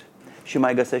frumusețe și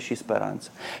mai găsești și speranță.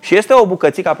 Și este o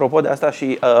bucățică, apropo de asta,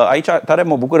 și aici tare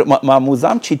mă bucur, mă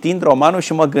amuzam citind romanul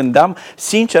și mă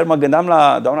gândeam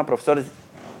la doamna profesor,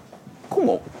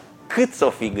 cât s-o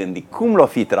fi gândit, cum l-o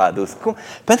fi tradus,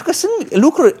 pentru că sunt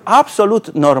lucruri absolut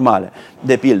normale.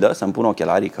 De pildă, să-mi pun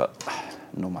ochelarii că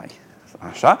nu mai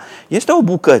așa, este o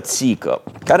bucățică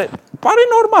care pare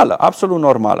normală, absolut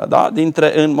normală, da?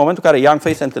 În momentul în care Yang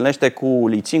Fei se întâlnește cu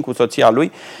Li Qing, cu soția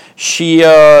lui, și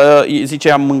zice,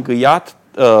 i-am mângâiat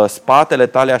spatele,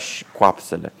 talia și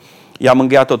coapsele. I-a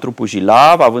mângâiat-o trupul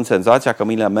jilav, având senzația că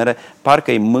mâinile mele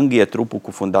parcă îi mângâie trupul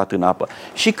cufundat în apă.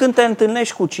 Și când te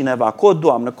întâlnești cu cineva, cu o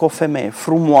doamnă, cu o femeie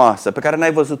frumoasă, pe care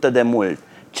n-ai văzut-o de mult,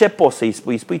 ce poți să-i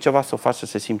spui? Îi spui ceva să o faci să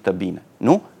se simtă bine,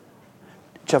 nu?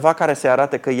 Ceva care să-i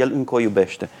arate că el încă o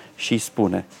iubește. Și îi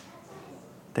spune,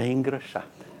 te-ai îngrășat.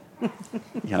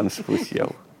 I-am spus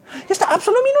eu. Este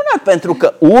absolut minunat, pentru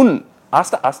că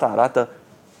asta arată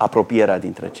apropierea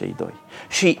dintre cei doi.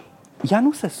 Și ea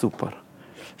nu se supără.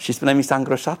 Și spune, mi s-a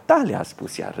îngrășat talia, a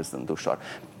spus ea râzând ușor.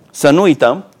 Să nu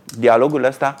uităm, dialogurile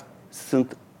astea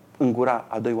sunt în gura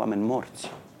a 2 oameni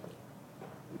morți.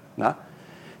 Da?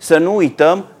 Să nu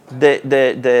uităm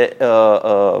de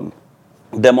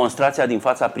demonstrația din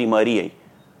fața primăriei.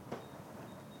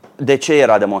 De ce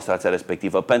era demonstrația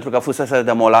respectivă? Pentru că fusese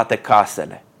demolate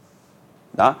casele.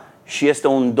 Da? Și este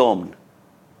un domn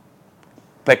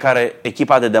pe care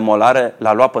echipa de demolare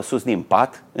l-a luat pe sus din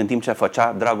pat în timp ce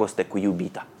făcea dragoste cu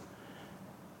iubita.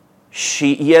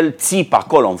 Și el țipă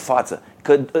acolo în față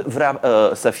că vrea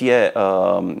să fie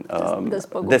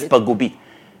despăgubit.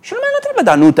 Și lumea nu trebuie,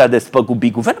 dar nu te-a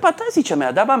despăgubit. Guvernul ta zice,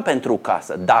 mi-a dat bani pentru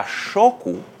casă, dar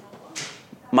șocul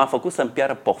m-a făcut să-mi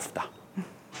piară pofta.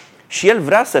 Și el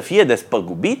vrea să fie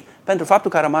despăgubit pentru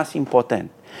faptul că a rămas impotent.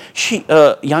 Și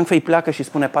Yang Fei pleacă și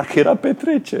spune, parcă era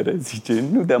petrecere, zice,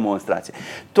 nu demonstrație.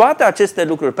 Toate aceste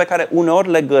lucruri pe care uneori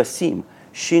le găsim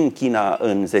și în China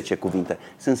în 10 cuvinte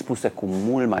sunt spuse cu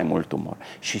mult mai mult umor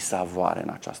și savoare în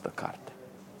această carte.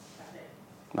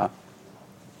 Da?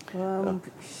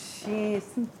 Și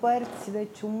sunt părți,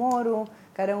 deci umorul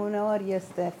care uneori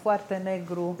este foarte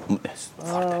negru,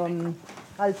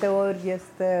 alteori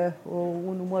este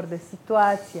un umor de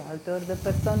situație, alteori de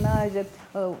personaje.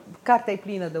 Cartea e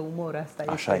plină de umor,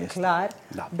 asta Așa este clar,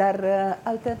 da. dar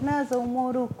alternează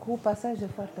umorul cu pasaje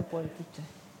foarte poetice.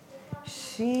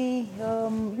 Și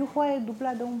Yu Hua e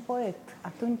dublat de un poet.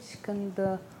 Atunci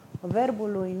când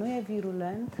verbul lui nu e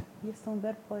virulent, este un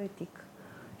verb poetic.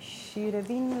 Și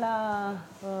revin la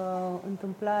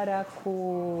întâmplarea cu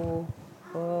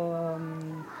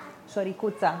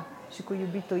Șoricuța și cu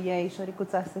iubitul ei.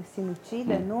 Șoricuța se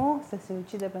sinucide, nu? Se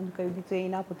sinucide pentru că iubitul ei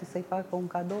n-a putut să-i facă un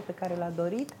cadou pe care l-a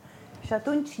dorit. Și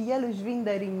atunci el își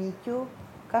vinde rinichiul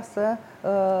ca să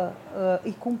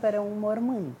îi cumpere un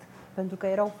mormânt. Pentru că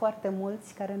erau foarte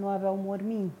mulți care nu aveau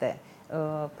morminte.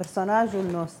 Personajul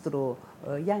nostru,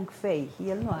 Yang Fei,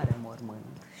 el nu are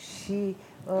mormânt. Și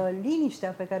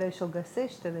liniștea pe care și-o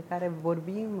găsește, de care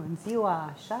vorbim în ziua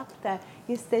a 7-a,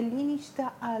 este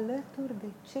liniștea alături de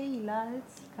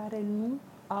ceilalți care nu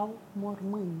au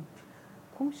mormânt.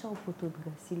 Cum și-au putut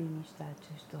găsi liniștea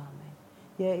acești oameni?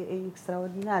 E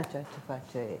extraordinar ceea ce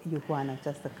face Yu Hua în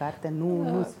această carte.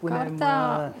 Nu spunem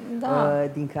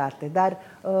din carte, dar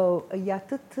e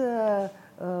atât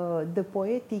de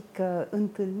poetic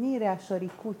întâlnirea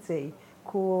Șoricuței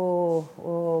cu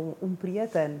un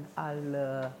prieten al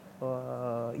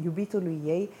iubitului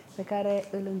ei, pe care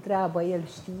îl întreabă, el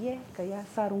știe că ea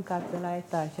s-a aruncat de la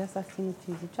etaj, ea s-a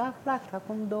sinucis, ce a aflat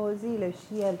acum 2 zile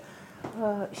și el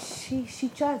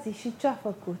și ce a zis și ce a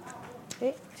făcut.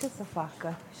 Ce să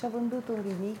facă? Și-a vândut un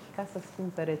rinichi ca să-ți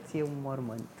cumpere ție un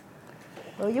mormânt.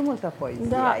 E multă poezie.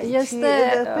 Da, este...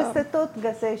 Și peste tot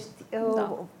găsești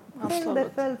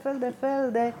fel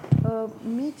de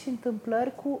mici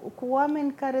întâmplări cu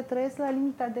oameni care trăiesc la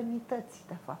limita demnității,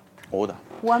 de fapt. O, da.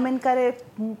 Oameni care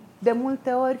de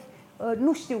multe ori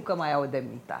nu știu că mai au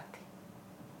demnitate.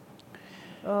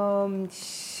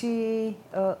 Și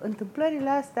întâmplările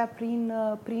astea,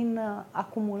 prin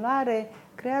acumulare,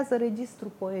 creează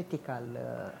registru poetic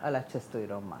al acestui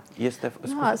roman.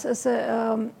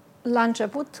 La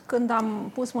început, când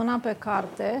am pus mâna pe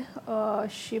carte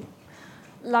și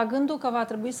la gândul că va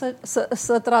trebui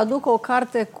să traduc o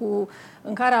carte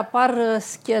în care apar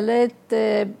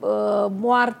schelete,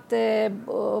 moarte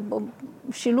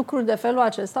și lucruri de felul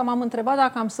acesta, m-am întrebat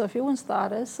dacă am să fiu în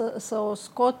stare să o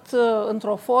scot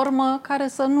într-o formă care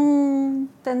să nu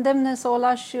te îndemne să o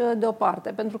lași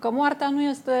deoparte. Pentru că moartea nu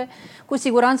este cu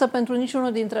siguranță pentru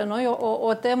niciunul dintre noi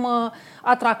o temă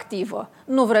atractivă.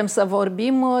 Nu vrem să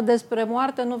vorbim despre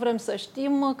moarte, nu vrem să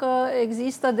știm că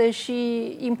există,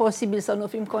 deși imposibil să nu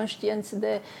fim conștienți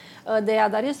de ea.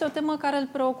 Dar este o temă care îl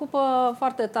preocupă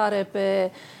foarte tare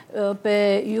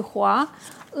pe Yu Hua,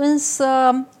 însă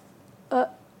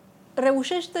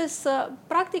reușește să...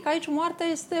 Practic aici moartea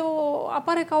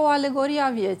apare ca o alegorie a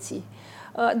vieții.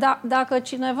 Dacă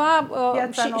cineva...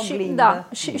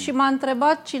 Și m-a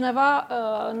întrebat cineva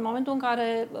în momentul în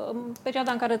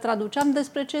perioada în care traduceam,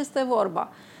 despre ce este vorba.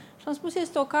 Și am spus,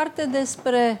 este o carte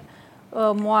despre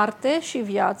moarte și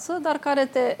viață, dar care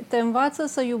te învață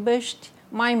să iubești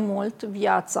mai mult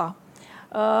viața.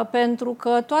 Pentru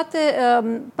că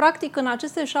practic în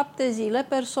aceste 7 zile,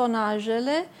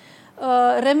 personajele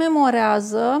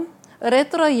rememorează,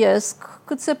 retrăiesc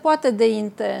cât se poate de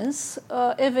intens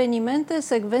evenimente,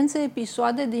 secvențe,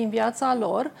 episoade din viața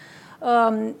lor.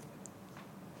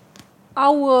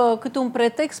 Au câte un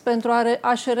pretext pentru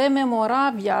a-și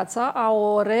rememora viața, a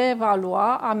o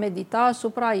reevalua, a medita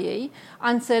asupra ei, a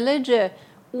înțelege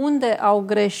unde au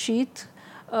greșit,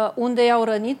 unde i-au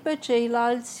rănit pe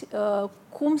ceilalți,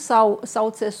 cum s-au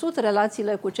țesut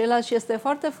relațiile cu ceilalți. Și este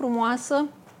foarte frumoasă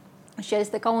și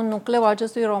este ca un nucleu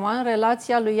acestui roman,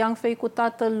 relația lui Yang Fei cu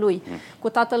tatăl lui, cu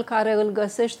tatăl care îl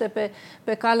găsește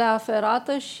pe calea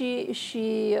ferată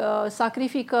și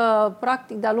sacrifică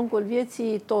practic de-a lungul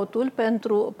vieții totul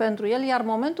pentru el, iar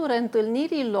momentul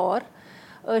reîntâlnirii lor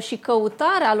și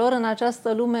căutarea lor în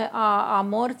această lume a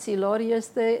morților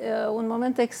este un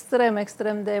moment extrem,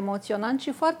 extrem de emoționant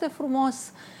și foarte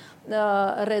frumos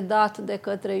redat de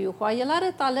către Yu Hua. El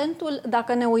are talentul,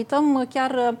 dacă ne uităm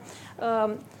chiar...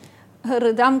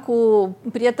 Râdeam cu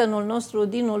prietenul nostru,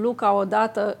 Dinu Luca,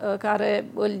 odată, care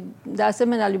de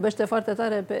asemenea îl iubește foarte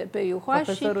tare pe Yu Hua.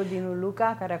 Profesorul Dinu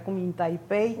Luca, care acum e în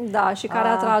Taipei. Da, și care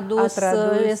a tradus,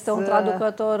 este un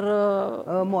traducător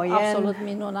absolut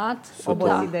minunat.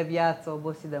 Obosit de viață,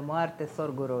 obosit de moarte,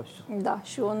 Sorgul Roșu. Da,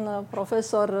 și un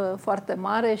profesor foarte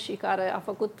mare și care a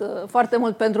făcut foarte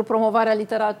mult pentru promovarea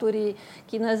literaturii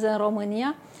chineze în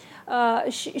România.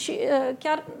 Și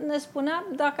chiar ne spunea,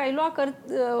 dacă ai lua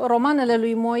romanele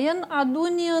lui Moyen,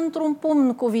 aduni într-un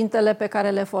pumn cuvintele pe care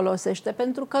le folosește,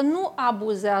 pentru că nu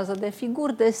abuzează de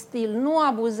figuri de stil, nu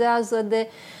abuzează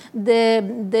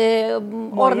de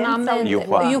ornamente.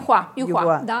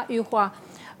 Yuhua. Da, Yuhua.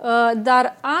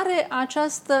 Dar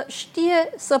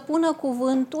știe să pună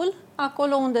cuvântul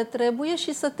acolo unde trebuie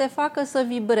și să te facă să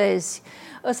vibrezi,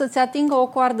 să-ți atingă o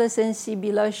coardă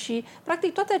sensibilă și,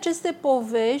 practic, toate aceste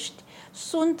povești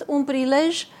sunt un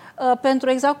prilej pentru,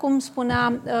 exact cum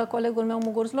spunea colegul meu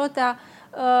Mugur Zlotea,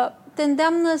 te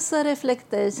îndeamnă să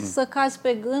reflectezi, să cazi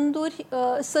pe gânduri,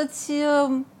 să-ți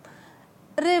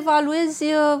reevaluezi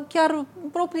chiar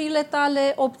propriile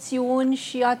tale opțiuni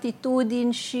și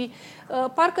atitudini și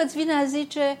parcă îți vine a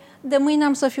zice, de mâine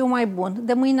am să fiu mai bun,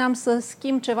 de mâine am să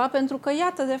schimb ceva, pentru că,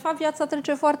 iată, de fapt, viața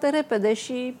trece foarte repede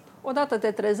și odată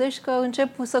te trezești că încep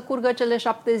să curgă cele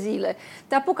 7 zile.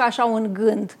 Te apucă așa un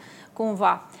gând,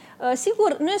 cumva.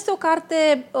 Sigur, nu este o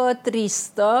carte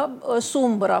tristă,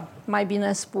 sumbră, mai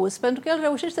bine spus, pentru că el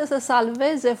reușește să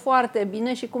salveze foarte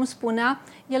bine și, cum spunea,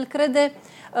 el crede,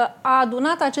 a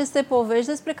adunat aceste povești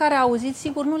despre care a auzit,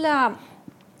 sigur,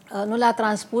 nu le-a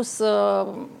transpus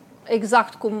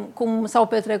exact cum s-au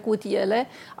petrecut ele.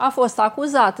 A fost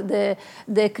acuzat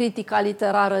de critica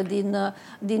literară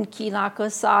din China că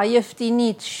s-a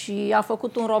ieftinit și a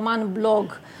făcut un roman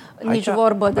blog. Nici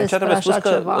vorbă despre așa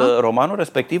ceva. Romanul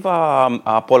respectiv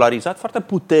a polarizat foarte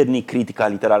puternic critica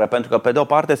literară, pentru că pe de o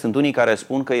parte sunt unii care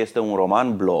spun că este un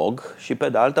roman blog și pe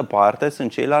de altă parte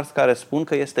sunt ceilalți care spun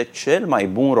că este cel mai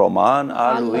bun roman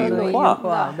al lui Yuhua.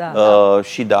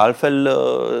 Și de altfel,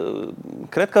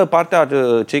 cred că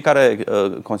cei care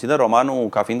consideră romanul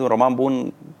ca fiind un roman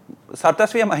bun s-ar putea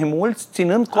să fie mai mulți,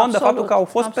 ținând cont de faptul că au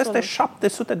fost peste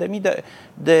 700.000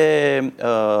 de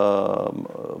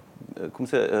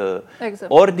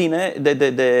ordine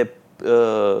de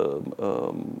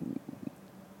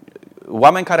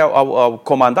oameni care au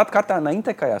comandat cartea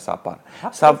înainte ca ea să apară.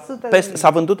 S-a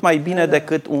vândut mai bine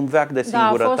decât un veac de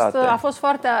singurătate. A fost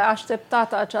foarte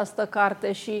așteptată această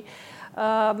carte și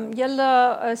el,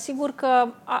 sigur că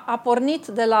a pornit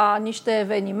de la niște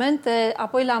evenimente,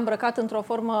 apoi le-a îmbrăcat într-o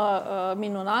formă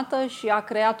minunată și a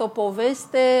creat o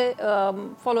poveste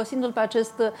folosindu-l pe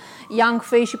acest Yang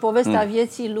Fei și povestea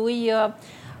vieții lui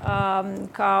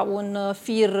ca un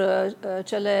fir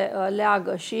ce le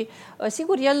leagă. Și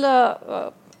sigur, el,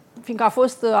 fiindcă a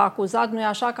fost acuzat, nu-i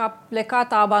așa, că a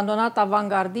plecat, a abandonat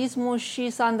avangardismul și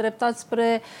s-a îndreptat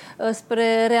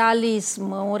spre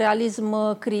realism, un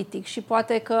realism critic, și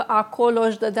poate că acolo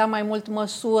își dădea mai mult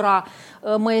măsura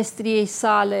măestriei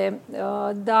sale,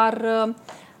 dar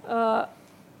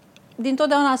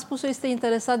dintotdeauna a spus-o, este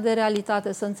interesat de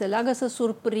realitate, să înțeleagă, să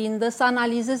surprindă, să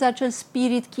analizeze acel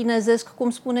spirit chinezesc, cum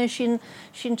spune și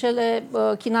în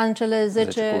China, în cele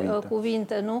 10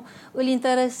 cuvinte, nu? Îl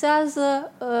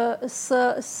interesează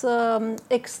să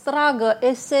extragă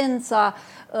esența,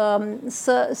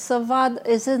 să vadă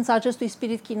esența acestui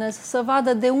spirit chinez, să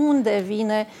vadă de unde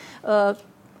vine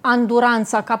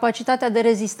anduranța, capacitatea de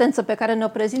rezistență pe care ne-o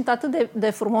prezintă atât de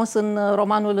frumos în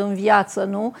romanul În viață,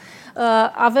 nu?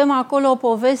 Avem acolo o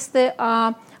poveste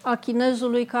a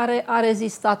chinezului care a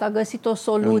rezistat, a găsit o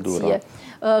soluție,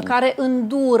 care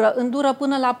îndură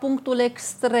până la punctul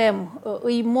extrem,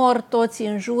 îi mor toți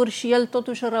în jur și el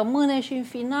totuși rămâne și în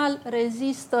final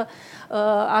rezistă,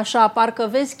 așa, parcă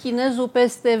vezi chinezul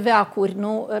peste veacuri,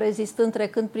 nu? Rezistând,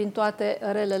 trecând prin toate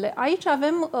relele. Aici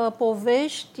avem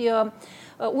povești,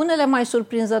 unele mai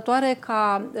surprinzătoare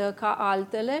ca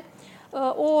altele,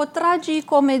 o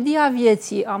tragicomedie a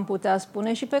vieții, am putea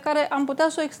spune, și pe care am putea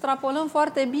să o extrapolăm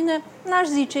foarte bine. N-aș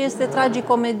zice este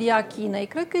tragicomedia Chinei,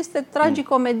 cred că este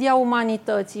tragicomedia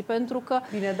umanității, pentru că...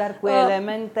 Bine, dar cu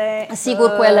elemente...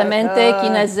 Sigur, cu elemente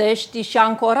chinezești și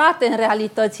ancorate în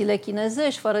realitățile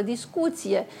chinezești, fără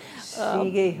discuție.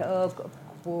 Și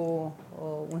cu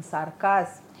un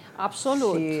sarcasm.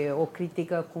 Absolut. Și o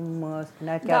critică, cum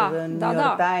spunea chiar în New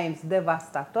York Times,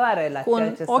 devastatoare la ceea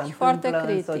ce se întâmplă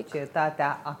în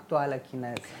societatea actuală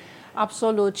chineză.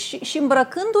 Absolut. Și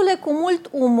îmbrăcându-le cu mult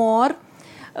umor,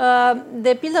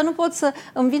 de pildă, nu pot să...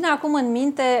 Îmi vine acum în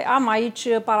minte, am aici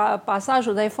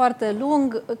pasajul, dar e foarte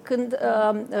lung, când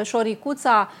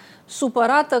șoricuța,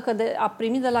 supărată că a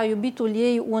primit de la iubitul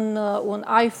ei un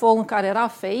iPhone care era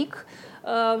fake,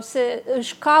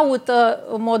 își caută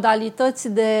modalități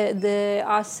de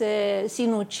a se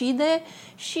sinucide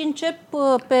și încep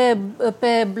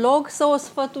pe blog să o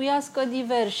sfătuiască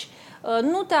diversi.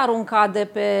 nu te arunca de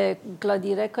pe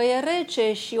clădire, că e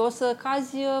rece și o să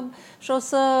cazi și o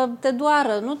să te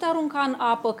doară. Nu te arunca în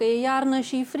apă, că e iarnă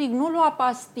și e frig. Nu lua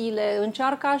pastile,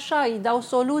 încearcă așa, îi dau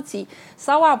soluții.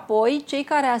 Sau apoi, cei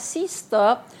care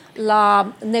asistă la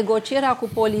negocierea cu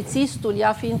polițistul,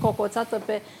 ea fiind cocoțată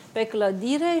pe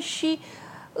clădire și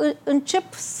încep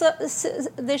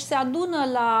deci se adună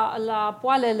la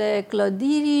poalele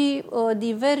clădirii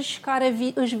diversi care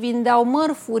își vindeau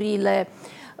mărfurile,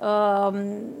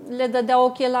 le dădeau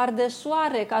ochelari de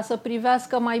soare ca să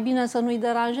privească mai bine, să nu-i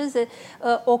deranjeze,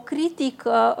 o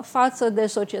critică față de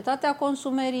societatea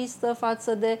consumeristă,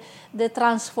 față de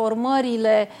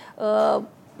transformările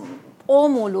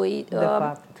omului. De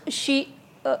fapt. Și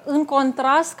în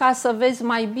contrast, ca să vezi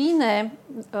mai bine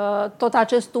tot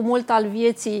acest tumult al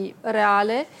vieții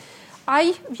reale,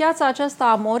 ai viața aceasta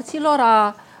a morților,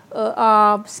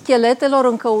 a scheletelor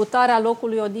în căutarea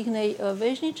locului odihnei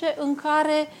veșnice, în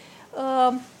care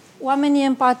oamenii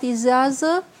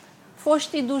empatizează,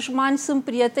 foștii dușmani sunt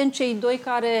prieteni, cei doi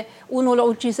care unul o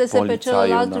ucisese pe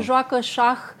celălalt, joacă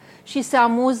șah și se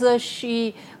amuză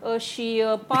și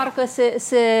parcă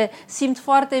se simt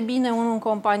foarte bine unul în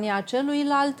compania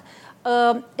celuilalt.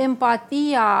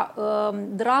 Empatia,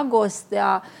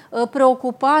 dragostea,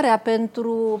 preocuparea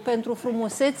pentru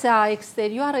frumusețea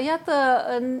exterioară, iată,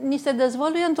 ni se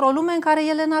dezvăluie într-o lume în care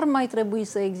ele n-ar mai trebui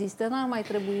să existe, n-ar mai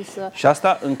trebui să... Și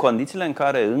asta în condițiile în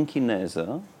care în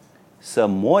chineză să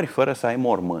mori fără să ai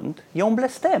mormânt e un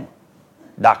blestem.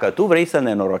 Dacă tu vrei să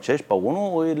nenorocești pe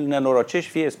unul, îl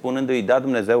nenorocești fie spunându-i, da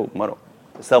Dumnezeu, mă rog,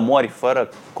 să mori fără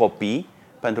copii,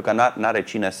 pentru că n-are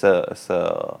cine să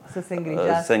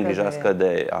se îngrijească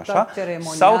de așa,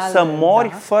 sau să mori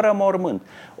fără mormânt.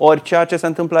 Ori ceea ce se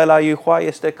întâmplă la Yuhua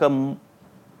este că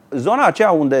zona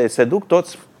aceea unde se duc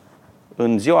toți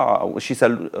în ziua și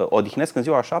se odihnesc în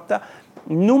ziua 7-a,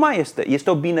 nu mai este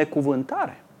o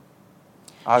binecuvântare.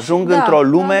 Ajung într-o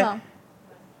lume,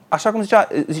 așa cum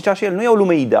zicea și el, nu e o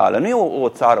lume ideală, nu e o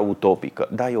țară utopică,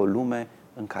 dar e o lume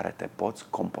în care te poți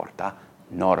comporta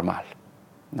normal.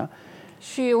 Da?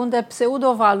 Și unde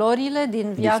pseudo-valorile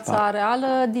din viața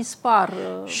reală dispar.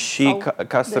 Și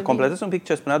ca să completez un pic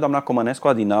ce spunea doamna Comănescu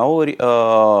adinauri,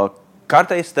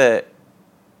 cartea este,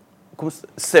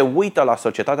 se uită la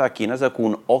societatea chineză cu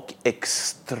un ochi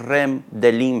extrem de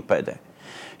limpede.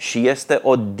 Și este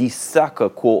o diseacă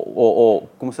cu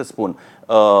cum să spun,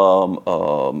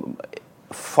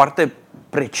 foarte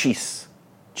precis.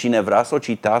 Cine vrea să o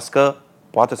citească,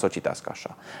 poate să o citească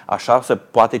așa. Așa se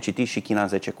poate citi și China în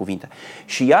 10 cuvinte.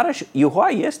 Și iarăși, Yuhua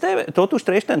totuși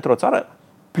trăiește într-o țară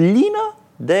plină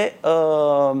de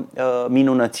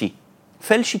minunății.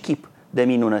 Fel și chip de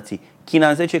minunății. China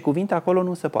în 10 cuvinte, acolo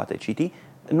nu se poate citi.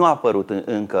 Nu a apărut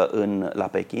încă la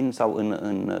Pekin sau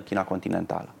în China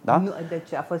continentală. Da? Nu,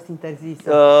 deci a fost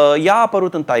interzisă. Ea a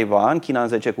apărut în Taiwan, China în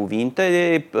 10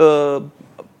 cuvinte.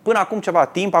 Până acum ceva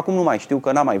timp, acum nu mai știu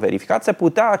că n-am mai verificat, se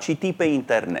putea citi pe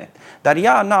internet. Dar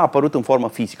ea n-a apărut în formă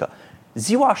fizică.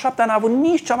 Ziua 7-a n-a avut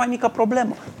nici cea mai mică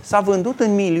problemă. S-a vândut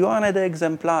în milioane de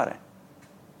exemplare.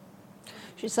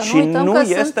 Și nu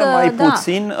este mai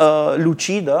puțin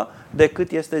lucidă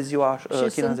decât este ziua China în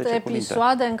 10 cuvinte. Și sunt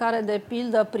episoade în care, de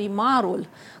pildă, primarul,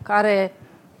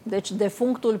 deci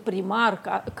defunctul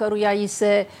primar, căruia îi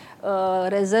se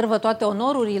rezervă toate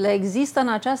onorurile, există în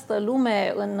această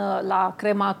lume, la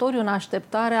crematoriu, în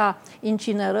așteptarea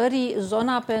incinerării,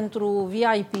 zona pentru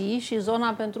VIP și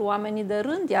zona pentru oamenii de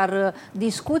rând, iar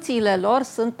discuțiile lor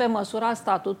sunt pe măsura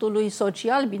statutului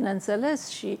social, bineînțeles,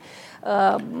 și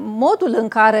modul în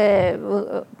care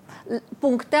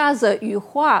punctează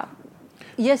Yuhua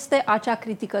este acea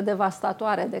critică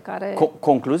devastatoare de care...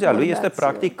 Concluzia lui este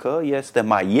practic că este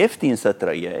mai ieftin să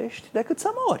trăiești decât să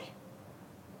mori.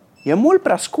 E mult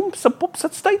prea scump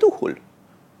să-ți stai duhul.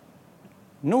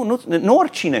 Nu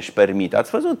oricine își permite, ați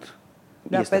văzut?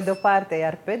 Da, pe de-o parte,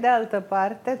 iar pe de altă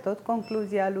parte, tot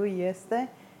concluzia lui este,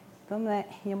 dom'le,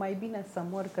 e mai bine să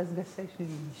mor că-ți găsești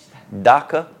liniște.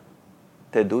 Dacă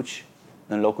te duci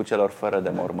în locul celor fără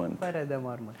de mormânt. Fără de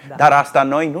mormânt, da. Dar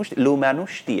asta lumea nu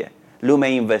știe. Lumea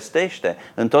investește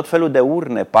în tot felul de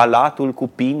urne, palatul cu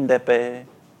pin de pe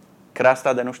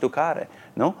creasta de nu știu care,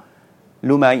 nu?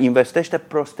 Lumea investește,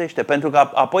 prostește, pentru că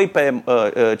apoi pe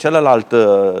celălalt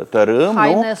tărâm,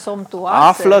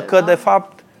 află că de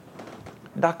fapt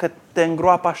dacă te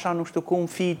îngroapă așa, nu știu cum,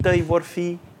 fiii tăi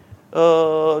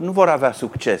nu vor avea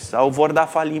succes sau vor da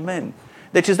faliment.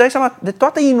 Deci îți dai seama de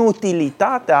toată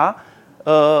inutilitatea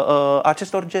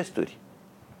acestor gesturi.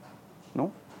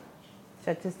 Nu? Și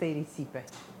acestei risipe.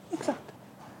 Exact.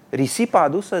 Risipa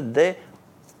adusă de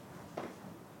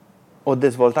o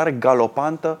dezvoltare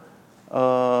galopantă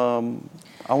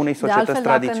a unei societăți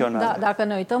tradiționale. Dacă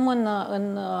ne uităm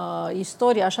în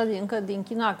istorie, așa încă din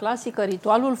China clasică,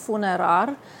 ritualul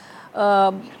funerar,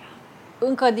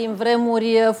 încă din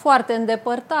vremuri foarte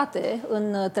îndepărtate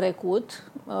în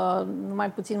trecut,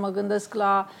 mai puțin mă gândesc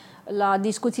la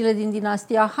discuțiile din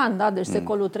dinastia Han, da? Deci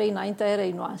secolul III înaintea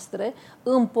erei noastre,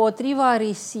 împotriva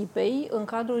risipei în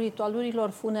cadrul ritualurilor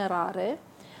funerare.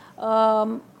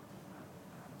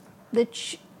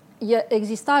 Deci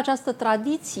exista această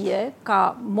tradiție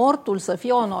ca mortul să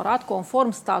fie onorat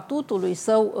conform statutului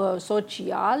său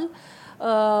social,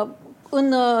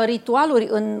 în ritualuri,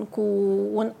 cu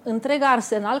un întreg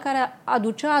arsenal care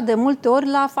aducea de multe ori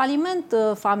la faliment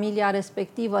familia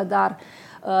respectivă, dar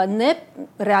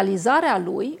nerealizarea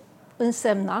lui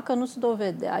însemna că nu-ți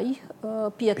dovedeai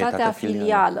pietatea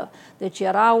filială. Deci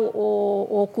era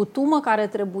o cutumă care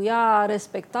trebuia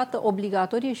respectată,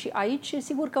 obligatorie, și aici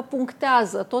sigur că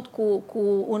punctează tot cu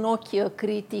un ochi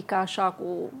critic, așa, cu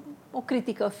o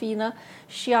critică fină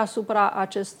și asupra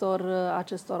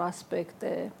acestor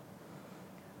aspecte.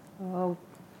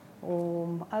 O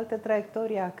altă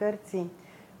traiectorie a cărții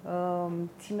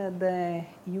ține de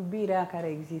iubirea care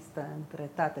există între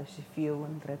tată și fiu,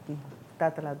 între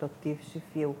tatăl adoptiv și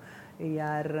fiu,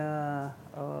 iar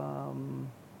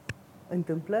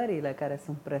întâmplările care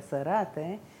sunt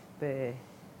presărate pe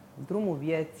drumul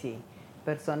vieții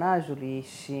personajului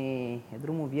și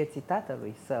drumul vieții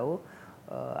tatălui său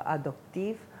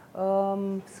adoptiv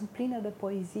sunt pline de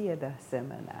poezie de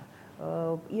asemenea.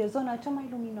 E zona cea mai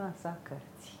luminoasă a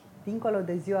cărții. Dincolo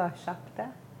de ziua a 7-a,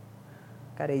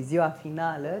 care e ziua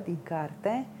finală din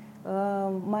carte,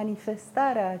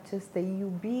 manifestarea acestei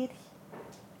iubiri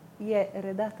e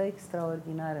redată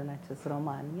extraordinar în acest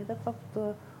roman. E, de fapt,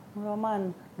 un roman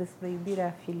despre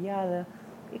iubirea filială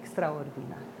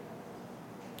extraordinar.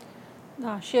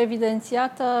 Da, și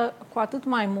evidențiată cu atât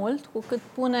mai mult cu cât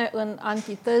pune în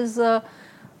antiteză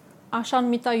așa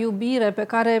numita iubire pe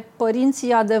care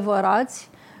părinții adevărați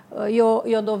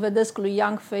eu dovedesc lui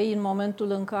Yang Fei în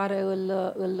momentul în care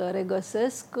îl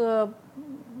regăsesc,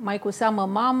 mai cu seamă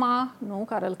mama, nu,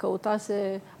 care îl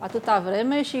căutase atâta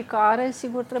vreme și care,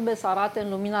 sigur, trebuie să arate în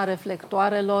lumina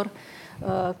reflectoarelor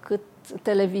cât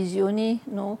televiziunii,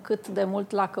 nu, cât de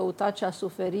mult l-a căutat și a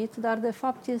suferit, dar de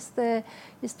fapt este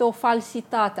o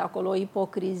falsitate acolo, o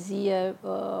ipocrizie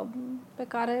pe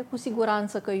care cu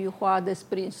siguranță că Yuhua a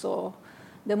desprins-o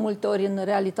de multe ori în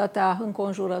realitatea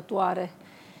înconjurătoare.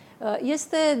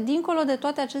 Este, dincolo de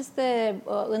toate aceste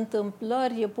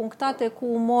întâmplări punctate cu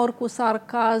umor, cu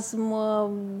sarcasm,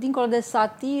 dincolo de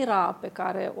satira pe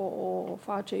care o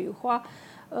face Yuhua,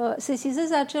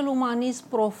 sesizeze acel umanism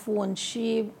profund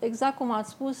și, exact cum ați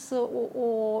spus,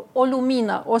 o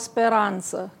lumină, o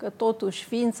speranță, că totuși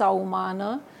ființa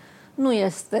umană nu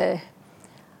este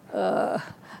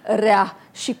rea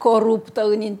și coruptă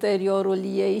în interiorul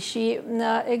ei și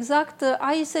exact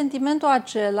ai sentimentul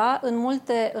acela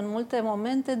în multe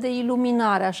momente de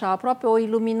iluminare, așa, aproape o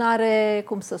iluminare,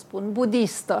 cum să spun,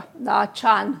 budistă, da,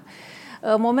 Chan.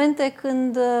 Momente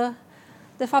când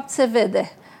de fapt se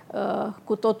vede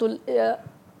cu totul.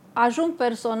 Ajung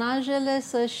personajele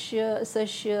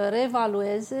să-și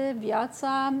reevalueze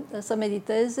viața, să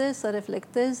mediteze, să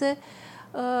reflecteze,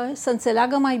 să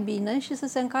înțeleagă mai bine și să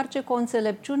se încarce cu o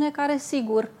înțelepciune care,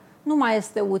 sigur, nu mai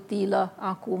este utilă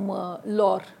acum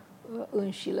lor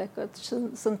înșile, că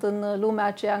sunt în lumea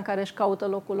aceea în care își caută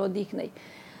locul odihnei.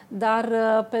 Dar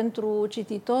pentru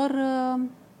cititor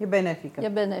e benefică. E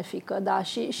benefică, da.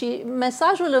 Și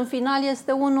mesajul în final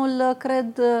este unul,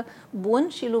 cred, bun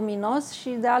și luminos și,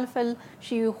 de altfel,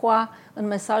 și Yuhua, în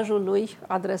mesajul lui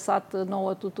adresat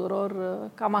nouă tuturor,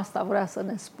 cam asta vrea să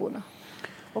ne spună.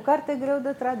 O carte greu de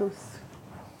tradus,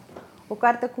 o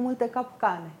carte cu multe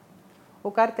capcane, o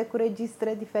carte cu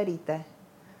registre diferite.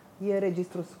 E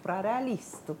registru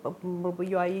suprarealist.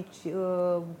 Eu aici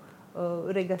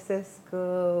regăsesc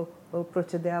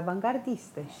procedee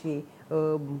avangardiste și,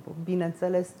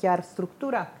 bineînțeles, chiar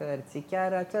structura cărții,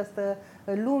 chiar această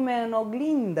lume în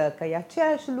oglindă, că e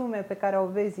aceeași lume pe care o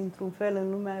vezi într-un fel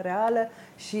în lumea reală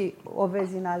și o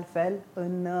vezi în alt fel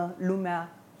în lumea,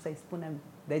 să-i spunem,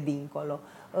 de dincolo,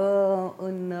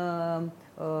 în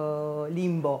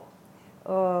limbo.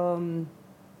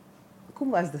 Cum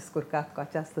v-ați descurcat cu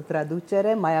această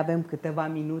traducere? Mai avem câteva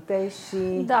minute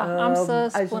și am să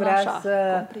aș spun vrea așa,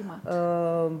 să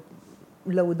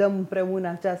lăudăm împreună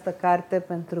această carte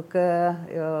pentru că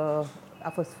a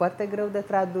fost foarte greu de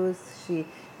tradus și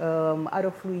are o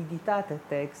fluiditate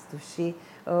textul și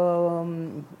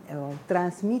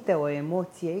transmite o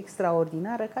emoție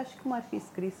extraordinară ca și cum ar fi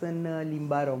scris în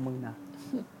limba română.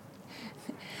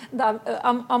 Da,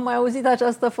 am mai auzit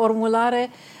această formulare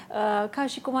ca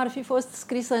și cum ar fi fost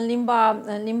scrisă în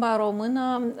limba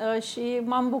română și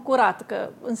m-am bucurat că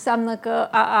înseamnă că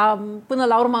până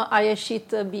la urmă a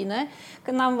ieșit bine.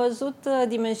 Când am văzut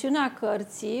dimensiunea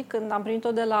cărții, când am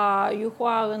primit-o de la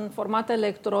Yuhua în format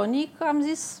electronic, am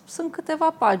zis sunt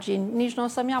câteva pagini, nici nu o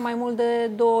să-mi ia mai mult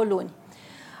de 2 luni.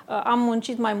 Am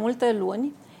muncit mai multe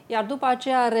luni, iar după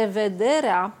aceea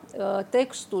revederea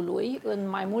textului în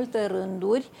mai multe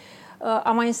rânduri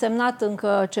a mai însemnat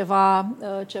încă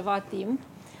ceva timp,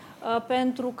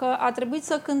 pentru că a trebuit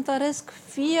să cântăresc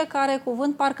fiecare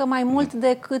cuvânt parcă mai mult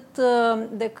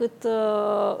decât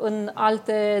în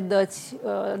alte dăți,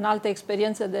 în alte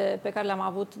experiențe pe care le-am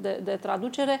avut de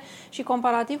traducere și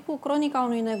comparativ cu Cronica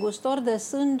unui negustor de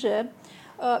sânge,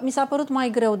 mi s-a părut mai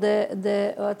greu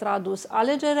de tradus.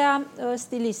 Alegerea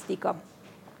stilistică,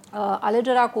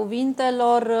 alegerea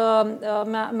cuvintelor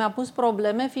mi-a pus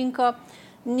probleme, fiindcă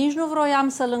nici nu vroiam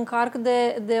să-l încarc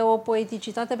de o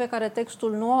poeticitate pe care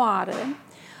textul nu o are,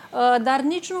 dar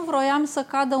nici nu vroiam să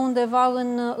cadă undeva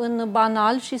în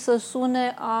banal și să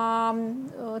sune a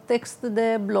text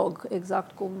de blog,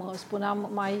 exact cum spuneam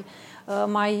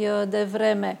mai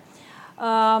devreme.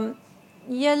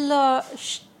 El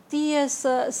știe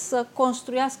să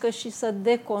construiască și să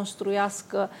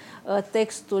deconstruiască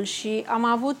textul și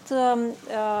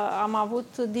am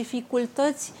avut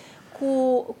dificultăți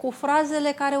cu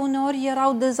frazele care uneori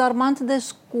erau dezarmant de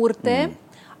scurte,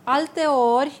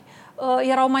 alteori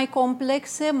erau mai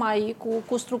complexe,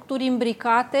 cu structuri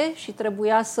imbricate și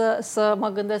trebuia să mă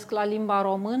gândesc la limba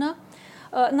română.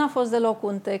 N-a fost deloc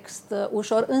un text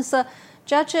ușor, însă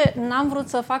ceea ce n-am vrut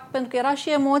să fac, pentru că era și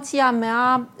emoția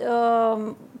mea,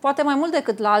 poate mai mult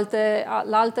decât la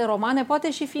alte romane,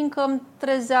 poate și fiindcă îmi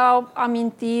trezeau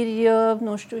amintiri,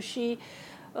 nu știu, și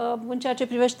în ceea ce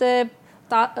privește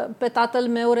pe tatăl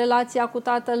meu, relația cu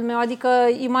tatăl meu, adică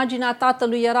imaginea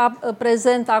tatălui era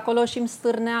prezentă acolo și îmi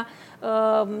stârnea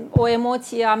o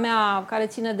emoție a mea care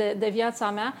ține de viața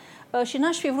mea și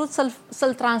n-aș fi vrut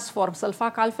să-l transform, să-l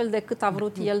fac altfel decât a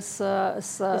vrut el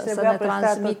să ne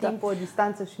transmită. Tot o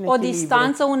distanță și un echilibru. O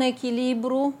distanță, un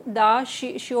echilibru, da,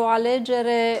 și o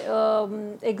alegere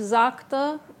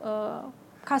exactă,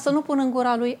 ca să nu pun în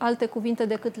gura lui alte cuvinte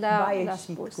decât le-a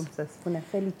spus. Cum se spune.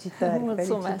 Felicitări.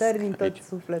 Mulțumesc. Felicitări din tot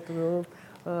sufletul.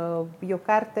 E o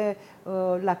carte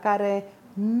la care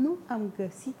nu am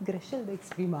găsit greșeli de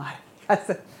exprimare,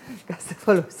 ca să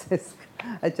folosesc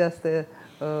această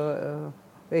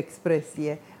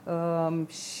expresie.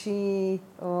 Și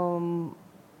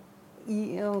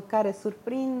care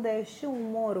surprinde și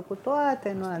umorul cu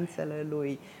toate nuanțele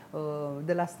lui,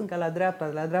 de la stânga la dreapta,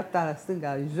 de la dreapta la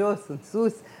stânga, jos, în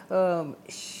sus,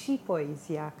 și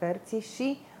poezia cărții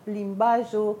și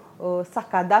limbajul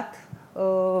sacadat,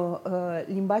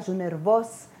 limbajul nervos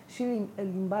și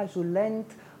limbajul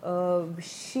lent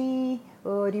și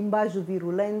limbajul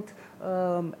virulent,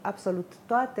 absolut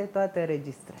toate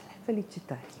registrele.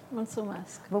 Felicitări!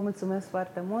 Mulțumesc! Vă mulțumesc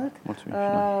foarte mult! Mulțumim și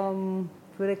noi.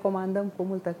 Recomandăm cu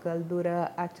multă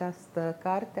căldură această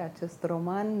carte, acest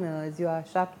roman, Ziua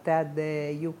 7-a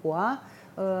de Yuhua,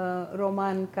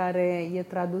 roman care e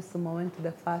tradus în momentul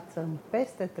de față în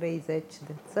peste 30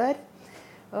 de țări.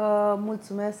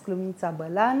 Mulțumesc Luminița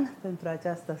Bălan pentru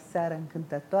această seară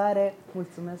încântătoare.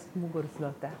 Mulțumesc Mugur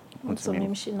Zlotea.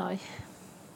 Mulțumim și noi.